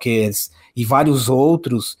TikTokers e vários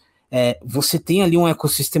outros, você tem ali um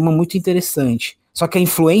ecossistema muito interessante. Só que a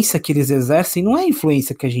influência que eles exercem não é a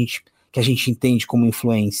influência que a gente entende como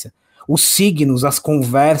influência. Os signos, as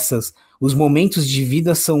conversas, os momentos de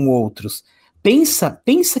vida são outros. Pensa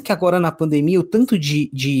que agora na pandemia o tanto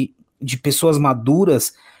de pessoas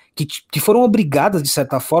maduras que foram obrigadas, de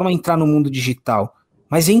certa forma, a entrar no mundo digital,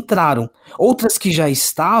 mas entraram. Outras que já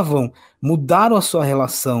estavam mudaram a sua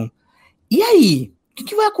relação. E aí? O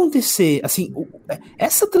que vai acontecer? Assim,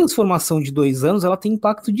 essa transformação de 2 anos, ela tem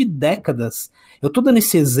impacto de décadas. Eu estou dando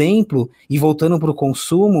esse exemplo e voltando para o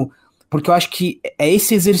consumo, porque eu acho que é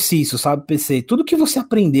esse exercício, sabe, PC? Tudo que você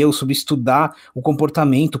aprendeu sobre estudar o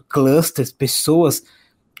comportamento, clusters, pessoas,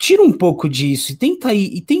 tira um pouco disso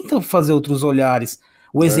e tenta fazer outros olhares.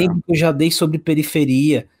 O exemplo que eu já dei sobre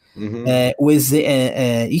periferia,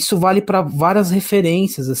 isso vale para várias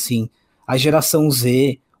referências, assim. a geração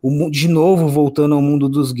Z, de novo voltando ao mundo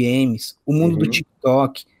dos games, o mundo do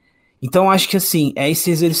TikTok. Então, acho que assim, é esse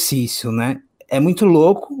exercício, né? É muito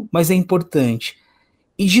louco, mas é importante.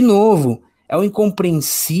 E, de novo, é o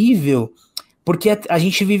incompreensível, porque a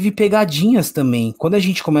gente vive pegadinhas também. Quando a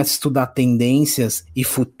gente começa a estudar tendências e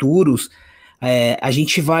futuros, a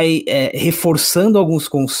gente vai reforçando alguns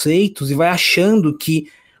conceitos e vai achando que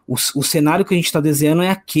o cenário que a gente está desenhando é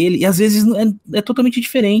aquele, e às vezes é totalmente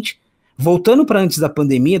diferente. Voltando para antes da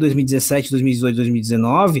pandemia, 2017, 2018,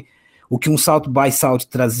 2019, o que um South by South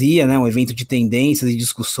trazia, né, um evento de tendências e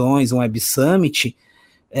discussões, um Web Summit,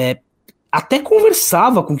 até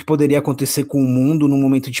conversava com o que poderia acontecer com o mundo num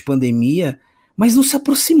momento de pandemia, mas não se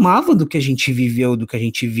aproximava do que a gente viveu, do que a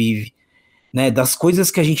gente vive, né, das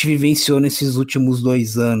coisas que a gente vivenciou nesses últimos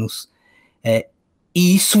 2 anos.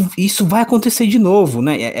 E isso vai acontecer de novo,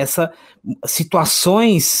 né? Essas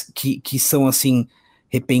situações que são assim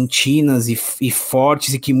repentinas e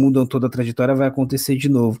fortes e que mudam toda a trajetória vai acontecer de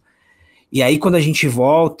novo. E aí, quando a gente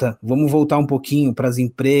vamos voltar um pouquinho para as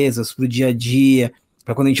empresas, para o dia a dia,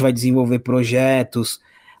 para quando a gente vai desenvolver projetos.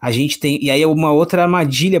 A gente tem. E aí é uma outra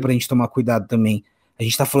armadilha para a gente tomar cuidado também. A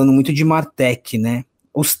gente está falando muito de Martech, né?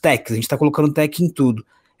 Os techs, a gente está colocando tech em tudo.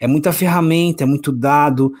 É muita ferramenta, é muito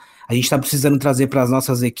dado. A gente está precisando trazer para as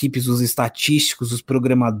nossas equipes os estatísticos, os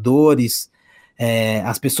programadores,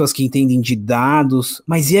 as pessoas que entendem de dados.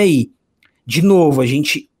 Mas e aí? De novo, a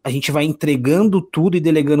gente vai entregando tudo e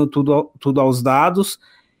delegando tudo aos dados,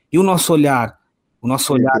 e o nosso olhar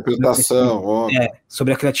interpretação,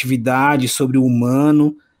 sobre a criatividade, sobre o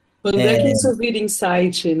humano. Quando é que isso vira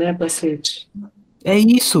insight, né, Pacete? É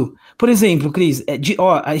isso. Por exemplo, Cris,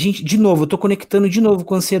 a gente, de novo, eu tô conectando de novo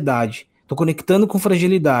com ansiedade, tô conectando com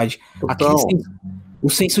fragilidade. O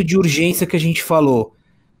senso de urgência que a gente falou.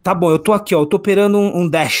 Tá bom, eu tô aqui, eu tô operando um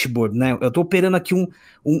dashboard, né? Eu tô operando aqui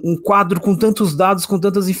um quadro com tantos dados, com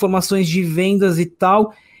tantas informações de vendas e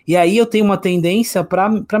tal, e aí eu tenho uma tendência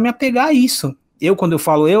para me apegar a isso. Quando eu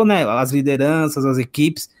falo né, as lideranças, as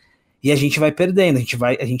equipes, e a gente vai perdendo,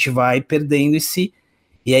 a gente vai perdendo esse...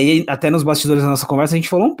 E aí, até nos bastidores da nossa conversa, a gente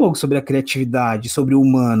falou um pouco sobre a criatividade, sobre o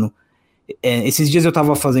humano. Esses dias eu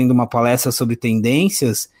estava fazendo uma palestra sobre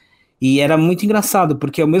tendências, e era muito engraçado,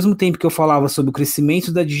 porque ao mesmo tempo que eu falava sobre o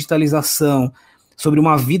crescimento da digitalização, sobre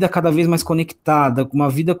uma vida cada vez mais conectada, uma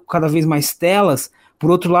vida com cada vez mais telas, por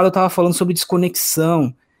outro lado eu estava falando sobre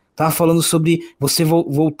desconexão, estava falando sobre você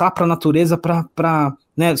voltar para a natureza,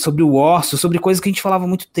 né, sobre o ócio, sobre coisas que a gente falava há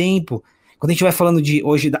muito tempo. Quando a gente vai falando de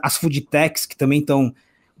hoje as food techs, que também estão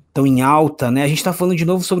em alta, né, a gente está falando de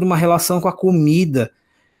novo sobre uma relação com a comida.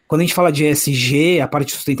 Quando a gente fala de ESG, a parte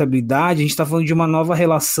de sustentabilidade, a gente está falando de uma nova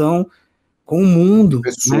relação com o mundo.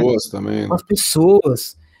 Pessoas, né? Também. Com as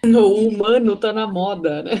pessoas. O humano está na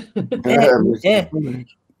moda, né?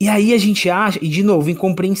 E aí a gente acha, e de novo,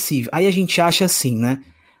 incompreensível, aí a gente acha assim, né?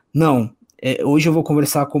 Não, hoje eu vou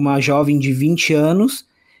conversar com uma jovem de 20 anos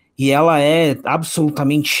e ela é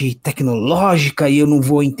absolutamente tecnológica e eu não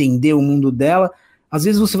vou entender o mundo dela. Às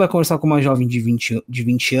vezes você vai conversar com uma jovem de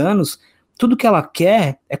 20 anos, tudo que ela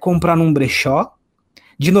quer é comprar num brechó.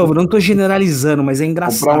 De novo, não estou generalizando, mas é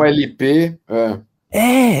engraçado. Comprar um LP.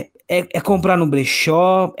 É comprar no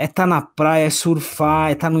brechó, é estar na praia, é surfar,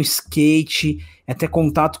 é estar no skate, é ter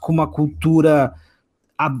contato com uma cultura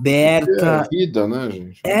aberta. É a vida, né,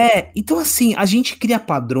 gente? Então assim, a gente cria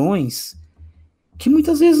padrões que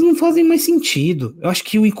muitas vezes não fazem mais sentido. Eu acho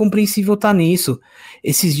que o incompreensível tá nisso.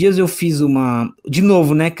 Esses dias eu fiz de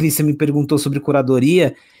novo, né, Cris, você me perguntou sobre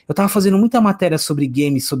curadoria. Eu tava fazendo muita matéria sobre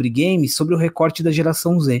games, sobre o recorte da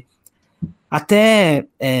geração Z. Até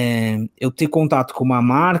eu ter contato com uma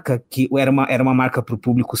marca, que era uma marca para o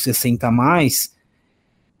público 60+,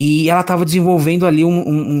 e ela estava desenvolvendo ali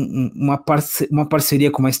uma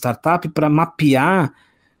parceria com uma startup para mapear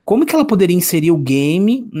como que ela poderia inserir o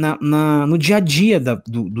game no dia a dia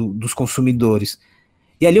dos consumidores.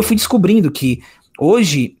 E ali eu fui descobrindo que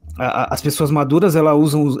hoje as pessoas maduras elas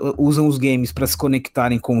usam os games para se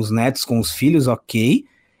conectarem com os netos, com os filhos, ok.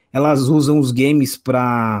 Elas usam os games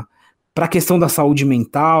para a questão da saúde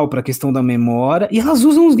mental, para a questão da memória, e elas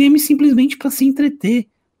usam os games simplesmente para se entreter,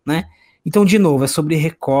 né? Então, de novo, é sobre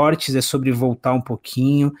recortes, é sobre voltar um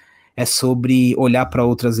pouquinho, é sobre olhar para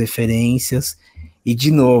outras referências, e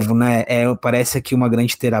de novo, né, parece aqui uma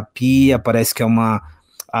grande terapia, parece que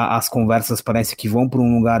as conversas parece que vão para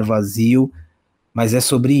um lugar vazio, mas é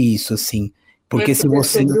sobre isso, assim. Porque se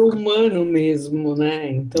você... É sobre o humano mesmo,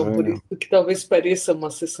 né? Então, por isso que talvez pareça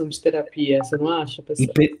uma sessão de terapia, você não acha, pessoal?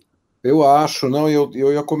 Eu acho, não,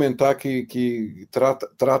 eu ia comentar que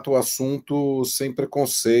trata o assunto sem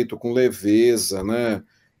preconceito, com leveza, né?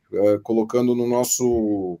 colocando no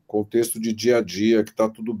nosso contexto de dia a dia, que está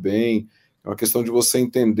tudo bem. É uma questão de você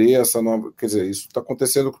entender essa nova... Quer dizer, isso está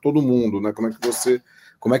acontecendo com todo mundo, né? Como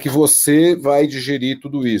é que você vai digerir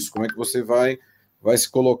tudo isso? Como é que você vai se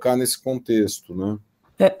colocar nesse contexto, né?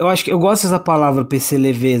 Eu acho que eu gosto dessa palavra PC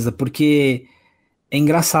leveza, porque é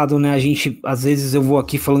engraçado, né? A gente, às vezes eu vou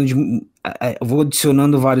aqui falando eu vou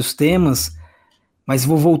adicionando vários temas, mas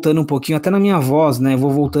vou voltando um pouquinho, até na minha voz, né?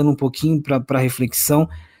 Vou voltando um pouquinho para reflexão,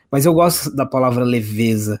 mas eu gosto da palavra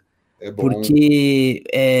leveza, porque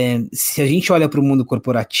se a gente olha para o mundo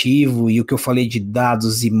corporativo e o que eu falei de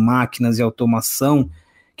dados e máquinas e automação,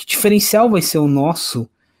 que diferencial vai ser o nosso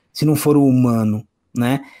se não for o humano,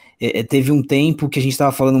 né? Teve um tempo que a gente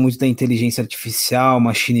estava falando muito da inteligência artificial,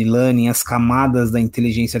 machine learning, as camadas da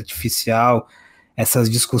inteligência artificial, essas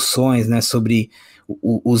discussões, né, sobre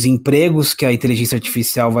os empregos que a inteligência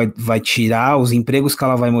artificial vai tirar, os empregos que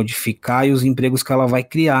ela vai modificar e os empregos que ela vai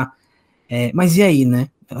criar. Mas e aí, né?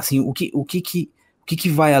 Assim, o que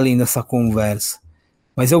vai além dessa conversa?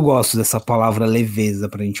 Mas eu gosto dessa palavra leveza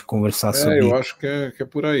para a gente conversar sobre. Eu acho que é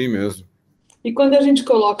por aí mesmo. E quando a gente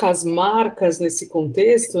coloca as marcas nesse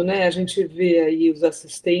contexto, né, a gente vê aí os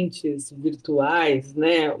assistentes virtuais,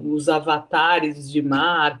 né, os avatares de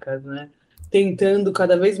marcas, né, tentando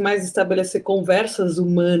cada vez mais estabelecer conversas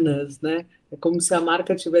humanas, né? É como se a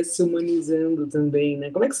marca estivesse se humanizando também,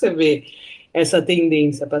 né? Como é que você vê essa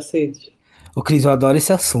tendência, Pacete? Ô, Cris, eu adoro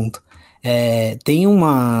esse assunto.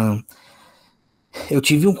 Eu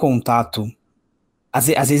tive um contato. Às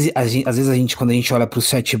vezes a gente, quando a gente olha para os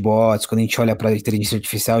chatbots, quando a gente olha para a inteligência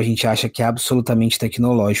artificial, a gente acha que é absolutamente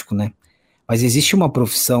tecnológico, né? Mas existe uma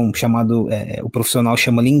profissão o profissional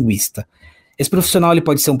chama linguista. Esse profissional ele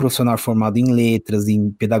pode ser um profissional formado em letras,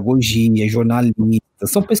 em pedagogia, jornalista.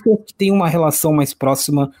 São pessoas que têm uma relação mais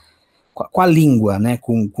próxima com a língua, né?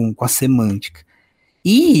 Com a semântica.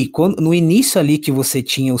 E no início ali que você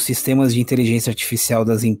tinha os sistemas de inteligência artificial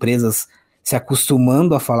das empresas se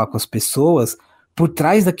acostumando a falar com as pessoas, por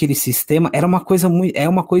trás daquele sistema é uma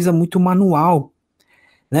coisa muito manual,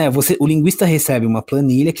 né? O linguista recebe uma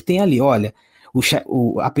planilha que tem ali, olha,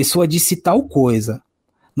 a pessoa disse tal coisa.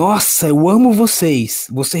 Nossa, eu amo vocês.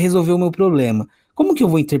 Você resolveu o meu problema. Como que eu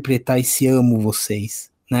vou interpretar esse amo vocês,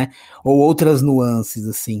 né? Ou outras nuances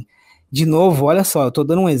assim. De novo, olha só, eu estou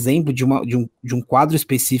dando um exemplo de um quadro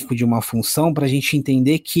específico de uma função para a gente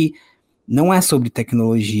entender que não é sobre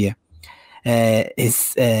tecnologia.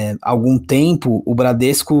 Algum tempo, o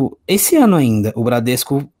Bradesco, esse ano ainda, o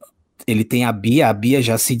Bradesco, ele tem a BIA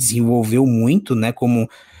já se desenvolveu muito, né, como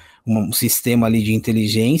um sistema ali de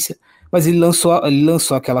inteligência, mas ele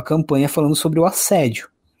lançou aquela campanha falando sobre o assédio,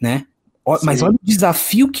 né? Mas olha o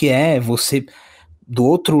desafio que é você, do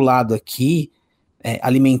outro lado aqui,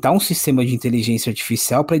 alimentar um sistema de inteligência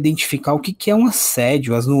artificial para identificar o que é um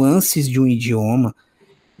assédio, as nuances de um idioma.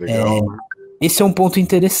 Legal. Esse é um ponto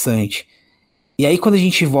interessante. E aí, quando a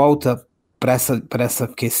gente volta para essa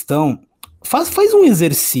questão, faz um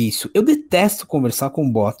exercício. Eu detesto conversar com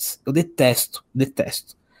bots. Eu detesto.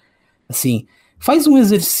 Assim, faz um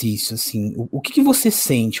exercício. Assim, o que você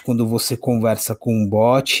sente quando você conversa com um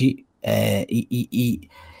bot e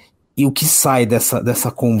o que sai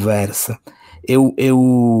dessa conversa?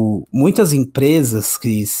 Muitas empresas,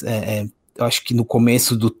 Cris, eu acho que no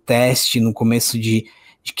começo do teste, no começo de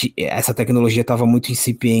que essa tecnologia estava muito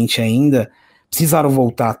incipiente ainda, precisaram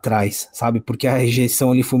voltar atrás, sabe? Porque a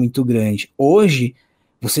rejeição ali foi muito grande. Hoje,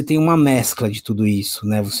 você tem uma mescla de tudo isso,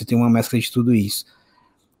 né?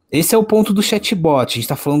 Esse é o ponto do chatbot. A gente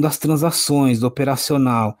está falando das transações, do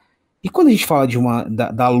operacional. E quando a gente fala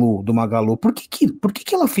da Lu, do Magalu, por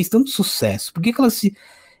que ela fez tanto sucesso? Por que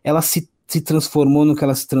ela se transformou no que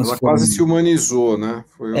ela se transformou? Ela quase se humanizou, né?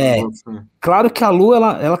 Claro que a Lu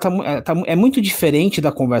é muito diferente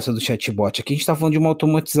da conversa do chatbot. Aqui a gente está falando de uma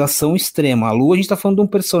automatização extrema. A Lu, a gente está falando de um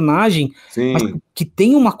personagem mas que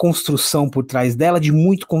tem uma construção por trás dela de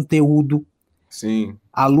muito conteúdo. Sim.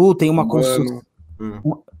 A Lu tem uma construção.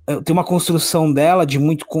 Tem uma construção dela de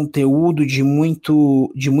muito conteúdo, de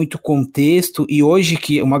muito contexto, e hoje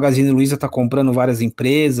que o Magazine Luiza está comprando várias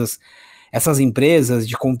empresas, essas empresas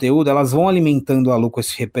de conteúdo, elas vão alimentando a Lu com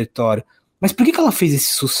esse repertório. Mas por que ela fez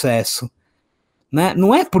esse sucesso? Né?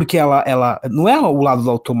 Não é porque ela não é o lado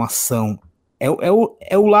da automação,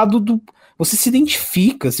 é o lado do... Você se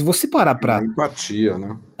identifica, se você parar para... A empatia,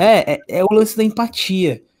 né? É o lance da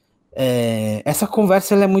empatia. Essa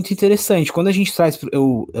conversa ela é muito interessante. Quando a gente traz...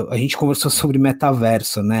 a gente conversou sobre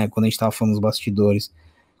metaverso, né? Quando a gente estava falando nos bastidores.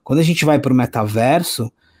 Quando a gente vai para o metaverso,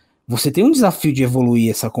 você tem um desafio de evoluir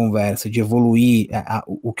essa conversa, de evoluir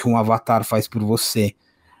o que um avatar faz por você.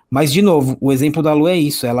 Mas, de novo, o exemplo da Lu é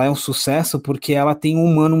isso, ela é um sucesso porque ela tem um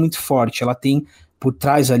humano muito forte, ela tem por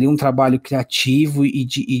trás ali um trabalho criativo e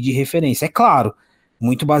de referência. É claro,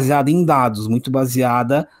 muito baseada em dados, muito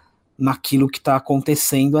baseada naquilo que está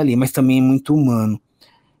acontecendo ali, mas também é muito humano.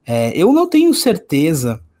 Eu não tenho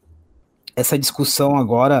certeza, essa discussão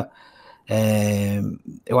agora,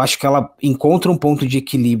 eu acho que ela encontra um ponto de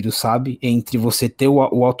equilíbrio, sabe? Entre você ter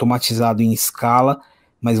o automatizado em escala,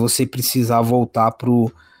 mas você precisar voltar para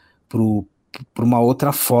uma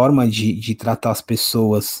outra forma de tratar as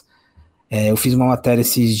pessoas. Eu fiz uma matéria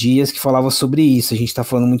esses dias que falava sobre isso. A gente está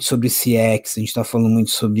falando muito sobre CX, a gente está falando muito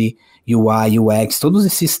sobre UI, UX, todos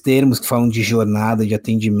esses termos que falam de jornada, de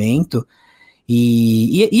atendimento,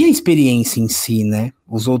 e a experiência em si, né?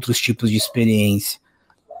 Os outros tipos de experiência.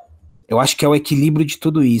 Eu acho que é o equilíbrio de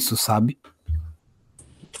tudo isso, sabe?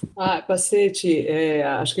 Pacete,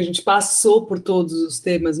 acho que a gente passou por todos os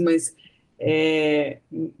temas, mas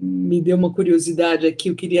me deu uma curiosidade aqui,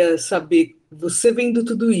 eu queria saber, você vendo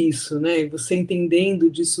tudo isso, né, você entendendo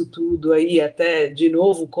disso tudo aí, até, de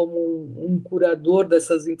novo, como um curador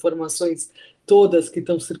dessas informações todas que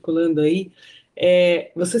estão circulando aí,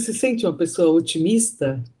 você se sente uma pessoa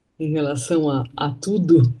otimista em relação a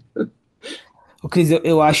tudo? Ô, Cris,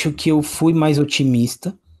 eu acho que eu fui mais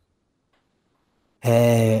otimista.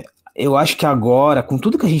 Eu acho que agora, com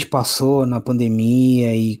tudo que a gente passou na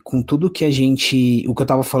pandemia e com tudo que o que eu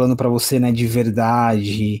tava falando para você, né, de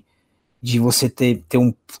verdade, de você ter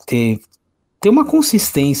uma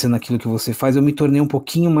consistência naquilo que você faz, eu me tornei um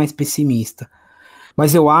pouquinho mais pessimista.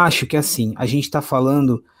 Mas eu acho que assim, a gente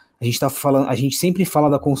sempre fala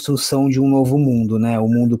da construção de um novo mundo, né? O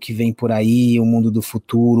mundo que vem por aí, o mundo do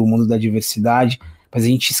futuro, o mundo da diversidade, mas a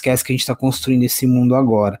gente esquece que a gente está construindo esse mundo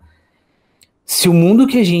agora. Se o mundo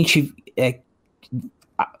que a gente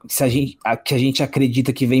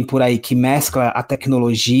acredita que vem por aí, que mescla a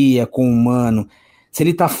tecnologia com o humano, se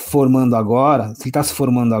ele está se formando agora,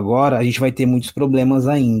 a gente vai ter muitos problemas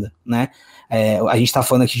ainda, né? A gente está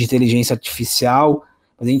falando aqui de inteligência artificial,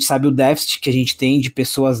 mas a gente sabe o déficit que a gente tem de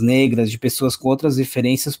pessoas negras, de pessoas com outras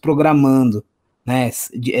referências programando, né?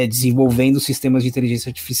 Desenvolvendo sistemas de inteligência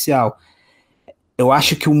artificial. Eu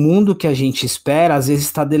acho que o mundo que a gente espera, às vezes,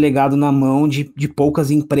 está delegado na mão de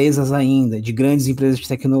poucas empresas ainda, de grandes empresas de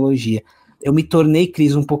tecnologia. Eu me tornei,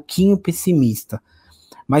 Cris, um pouquinho pessimista.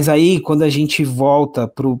 Mas aí, quando a gente volta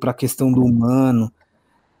para a questão do humano,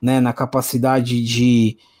 né, na capacidade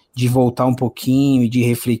de voltar um pouquinho e de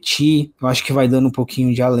refletir, eu acho que vai dando um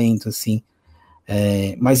pouquinho de alento, assim.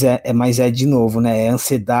 Mas de novo, né, é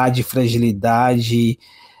ansiedade, fragilidade,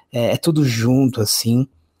 é tudo junto, assim.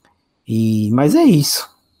 Mas é isso.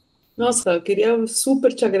 Nossa, eu queria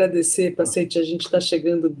super te agradecer, Pacete. A gente está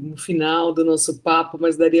chegando no final do nosso papo,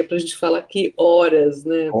 mas daria para a gente falar aqui horas,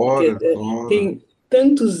 né? Porque tem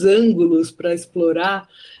tantos ângulos para explorar.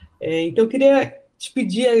 Então, eu queria te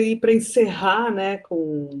pedir aí para encerrar, né,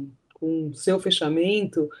 com o seu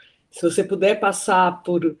fechamento, se você puder passar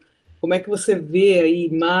por como é que você vê aí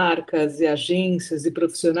marcas e agências e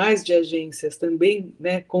profissionais de agências também,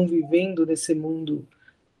 né, convivendo nesse mundo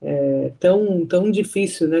tão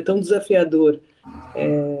difícil, né, tão desafiador,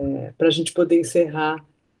 para a gente poder encerrar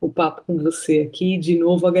o papo com você aqui e, de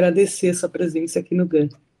novo, agradecer essa presença aqui no GAN.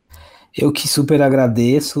 Eu que super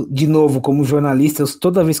agradeço. De novo, como jornalista,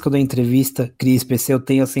 toda vez que eu dou entrevista, Cris, PC, eu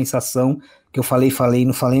tenho a sensação que eu falei e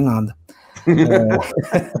não falei nada.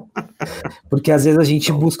 Porque às vezes a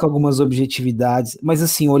gente busca algumas objetividades, mas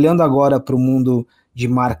assim, olhando agora para o mundo de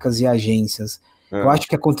marcas e agências, eu acho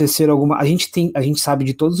que aconteceram algumas. A gente sabe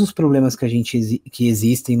de todos os problemas que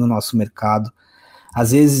existem no nosso mercado.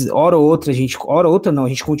 Às vezes, hora ou outra a gente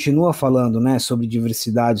continua falando, né, sobre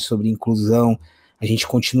diversidade, sobre inclusão, a gente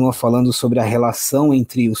continua falando sobre a relação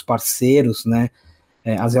entre os parceiros, né,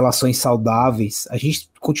 as relações saudáveis, a gente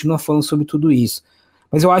continua falando sobre tudo isso.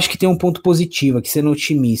 Mas eu acho que tem um ponto positivo, aqui sendo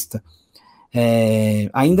otimista.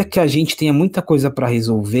 Ainda que a gente tenha muita coisa para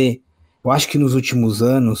resolver, eu acho que nos últimos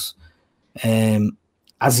anos,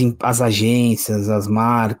 as agências, as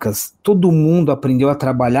marcas, todo mundo aprendeu a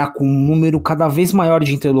trabalhar com um número cada vez maior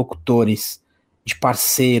de interlocutores, de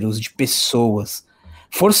parceiros, de pessoas,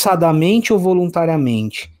 forçadamente ou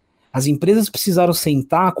voluntariamente. As empresas precisaram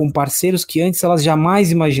sentar com parceiros que antes elas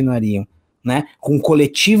jamais imaginariam, né? Com um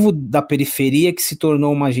coletivo da periferia que se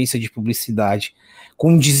tornou uma agência de publicidade,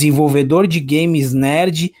 com um desenvolvedor de games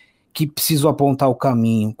nerd que precisou apontar o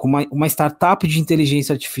caminho, com uma startup de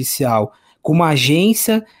inteligência artificial, com uma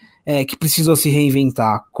agência que precisou se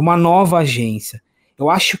reinventar, com uma nova agência. Eu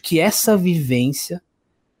acho que essa vivência,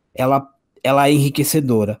 ela é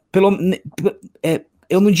enriquecedora.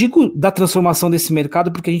 Eu não digo da transformação desse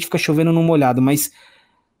mercado porque a gente fica chovendo no molhado, mas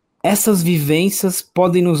essas vivências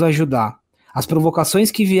podem nos ajudar. As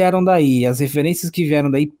provocações que vieram daí, as referências que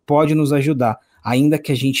vieram daí podem nos ajudar, ainda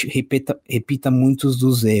que a gente repita muitos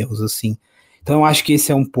dos erros, assim. Então eu acho que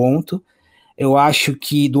esse é um ponto. Eu acho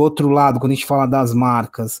que do outro lado, quando a gente fala das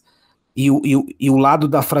marcas, e o lado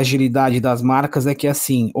da fragilidade das marcas é que,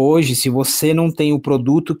 assim, hoje, se você não tem o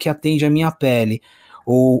produto que atende a minha pele,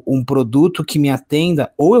 ou um produto que me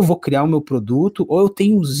atenda, ou eu vou criar o meu produto, ou eu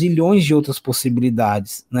tenho zilhões de outras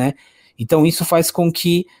possibilidades, né? Então isso faz com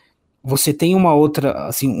que você tenha uma outra,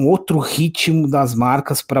 assim, um outro ritmo das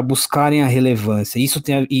marcas para buscarem a relevância.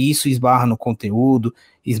 E isso esbarra no conteúdo,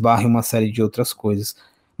 esbarra em uma série de outras coisas.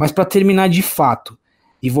 Mas para terminar de fato,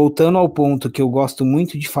 e voltando ao ponto que eu gosto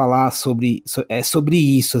muito de falar sobre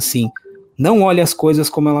isso, assim, não olhe as coisas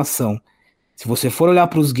como elas são. Se você for olhar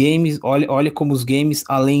para os games, olhe como os games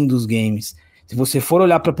além dos games. Se você for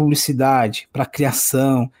olhar para a publicidade, para a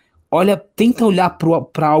criação, tenta olhar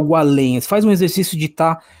para algo além. Faz um exercício de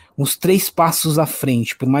estar uns 3 passos à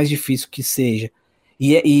frente, por mais difícil que seja.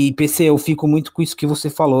 E PC, eu fico muito com isso que você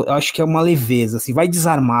falou. Eu acho que é uma leveza, assim, vai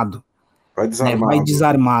desarmado. Vai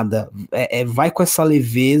desarmada. Vai com essa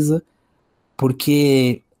leveza,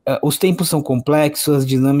 porque os tempos são complexos, as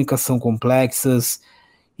dinâmicas são complexas,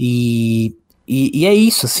 e é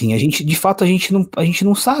isso, assim, de fato a gente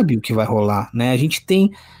não sabe o que vai rolar, né? A gente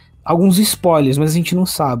tem alguns spoilers, mas a gente não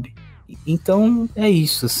sabe. Então é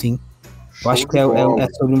isso, assim. Eu acho que é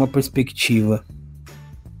sobre uma perspectiva.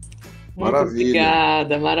 Maravilha. Muito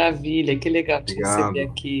obrigada, maravilha. Que legal te receber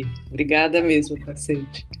aqui. Obrigada mesmo,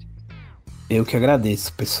 Pacete. Eu que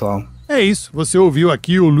agradeço, pessoal. É isso, você ouviu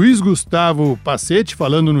aqui o Luiz Gustavo Pacete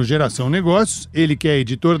falando no Geração Negócios, ele que é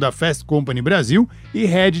editor da Fast Company Brasil e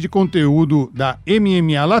head de conteúdo da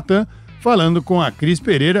MMA Latam, falando com a Cris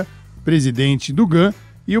Pereira, presidente do GAN,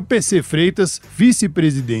 e o PC Freitas,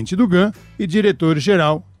 vice-presidente do GAN e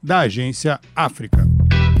diretor-geral da Agência África.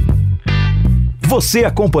 Você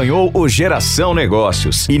acompanhou o Geração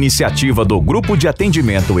Negócios, iniciativa do Grupo de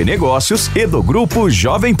Atendimento e Negócios e do Grupo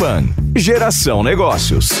Jovem Pan. Geração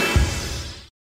Negócios.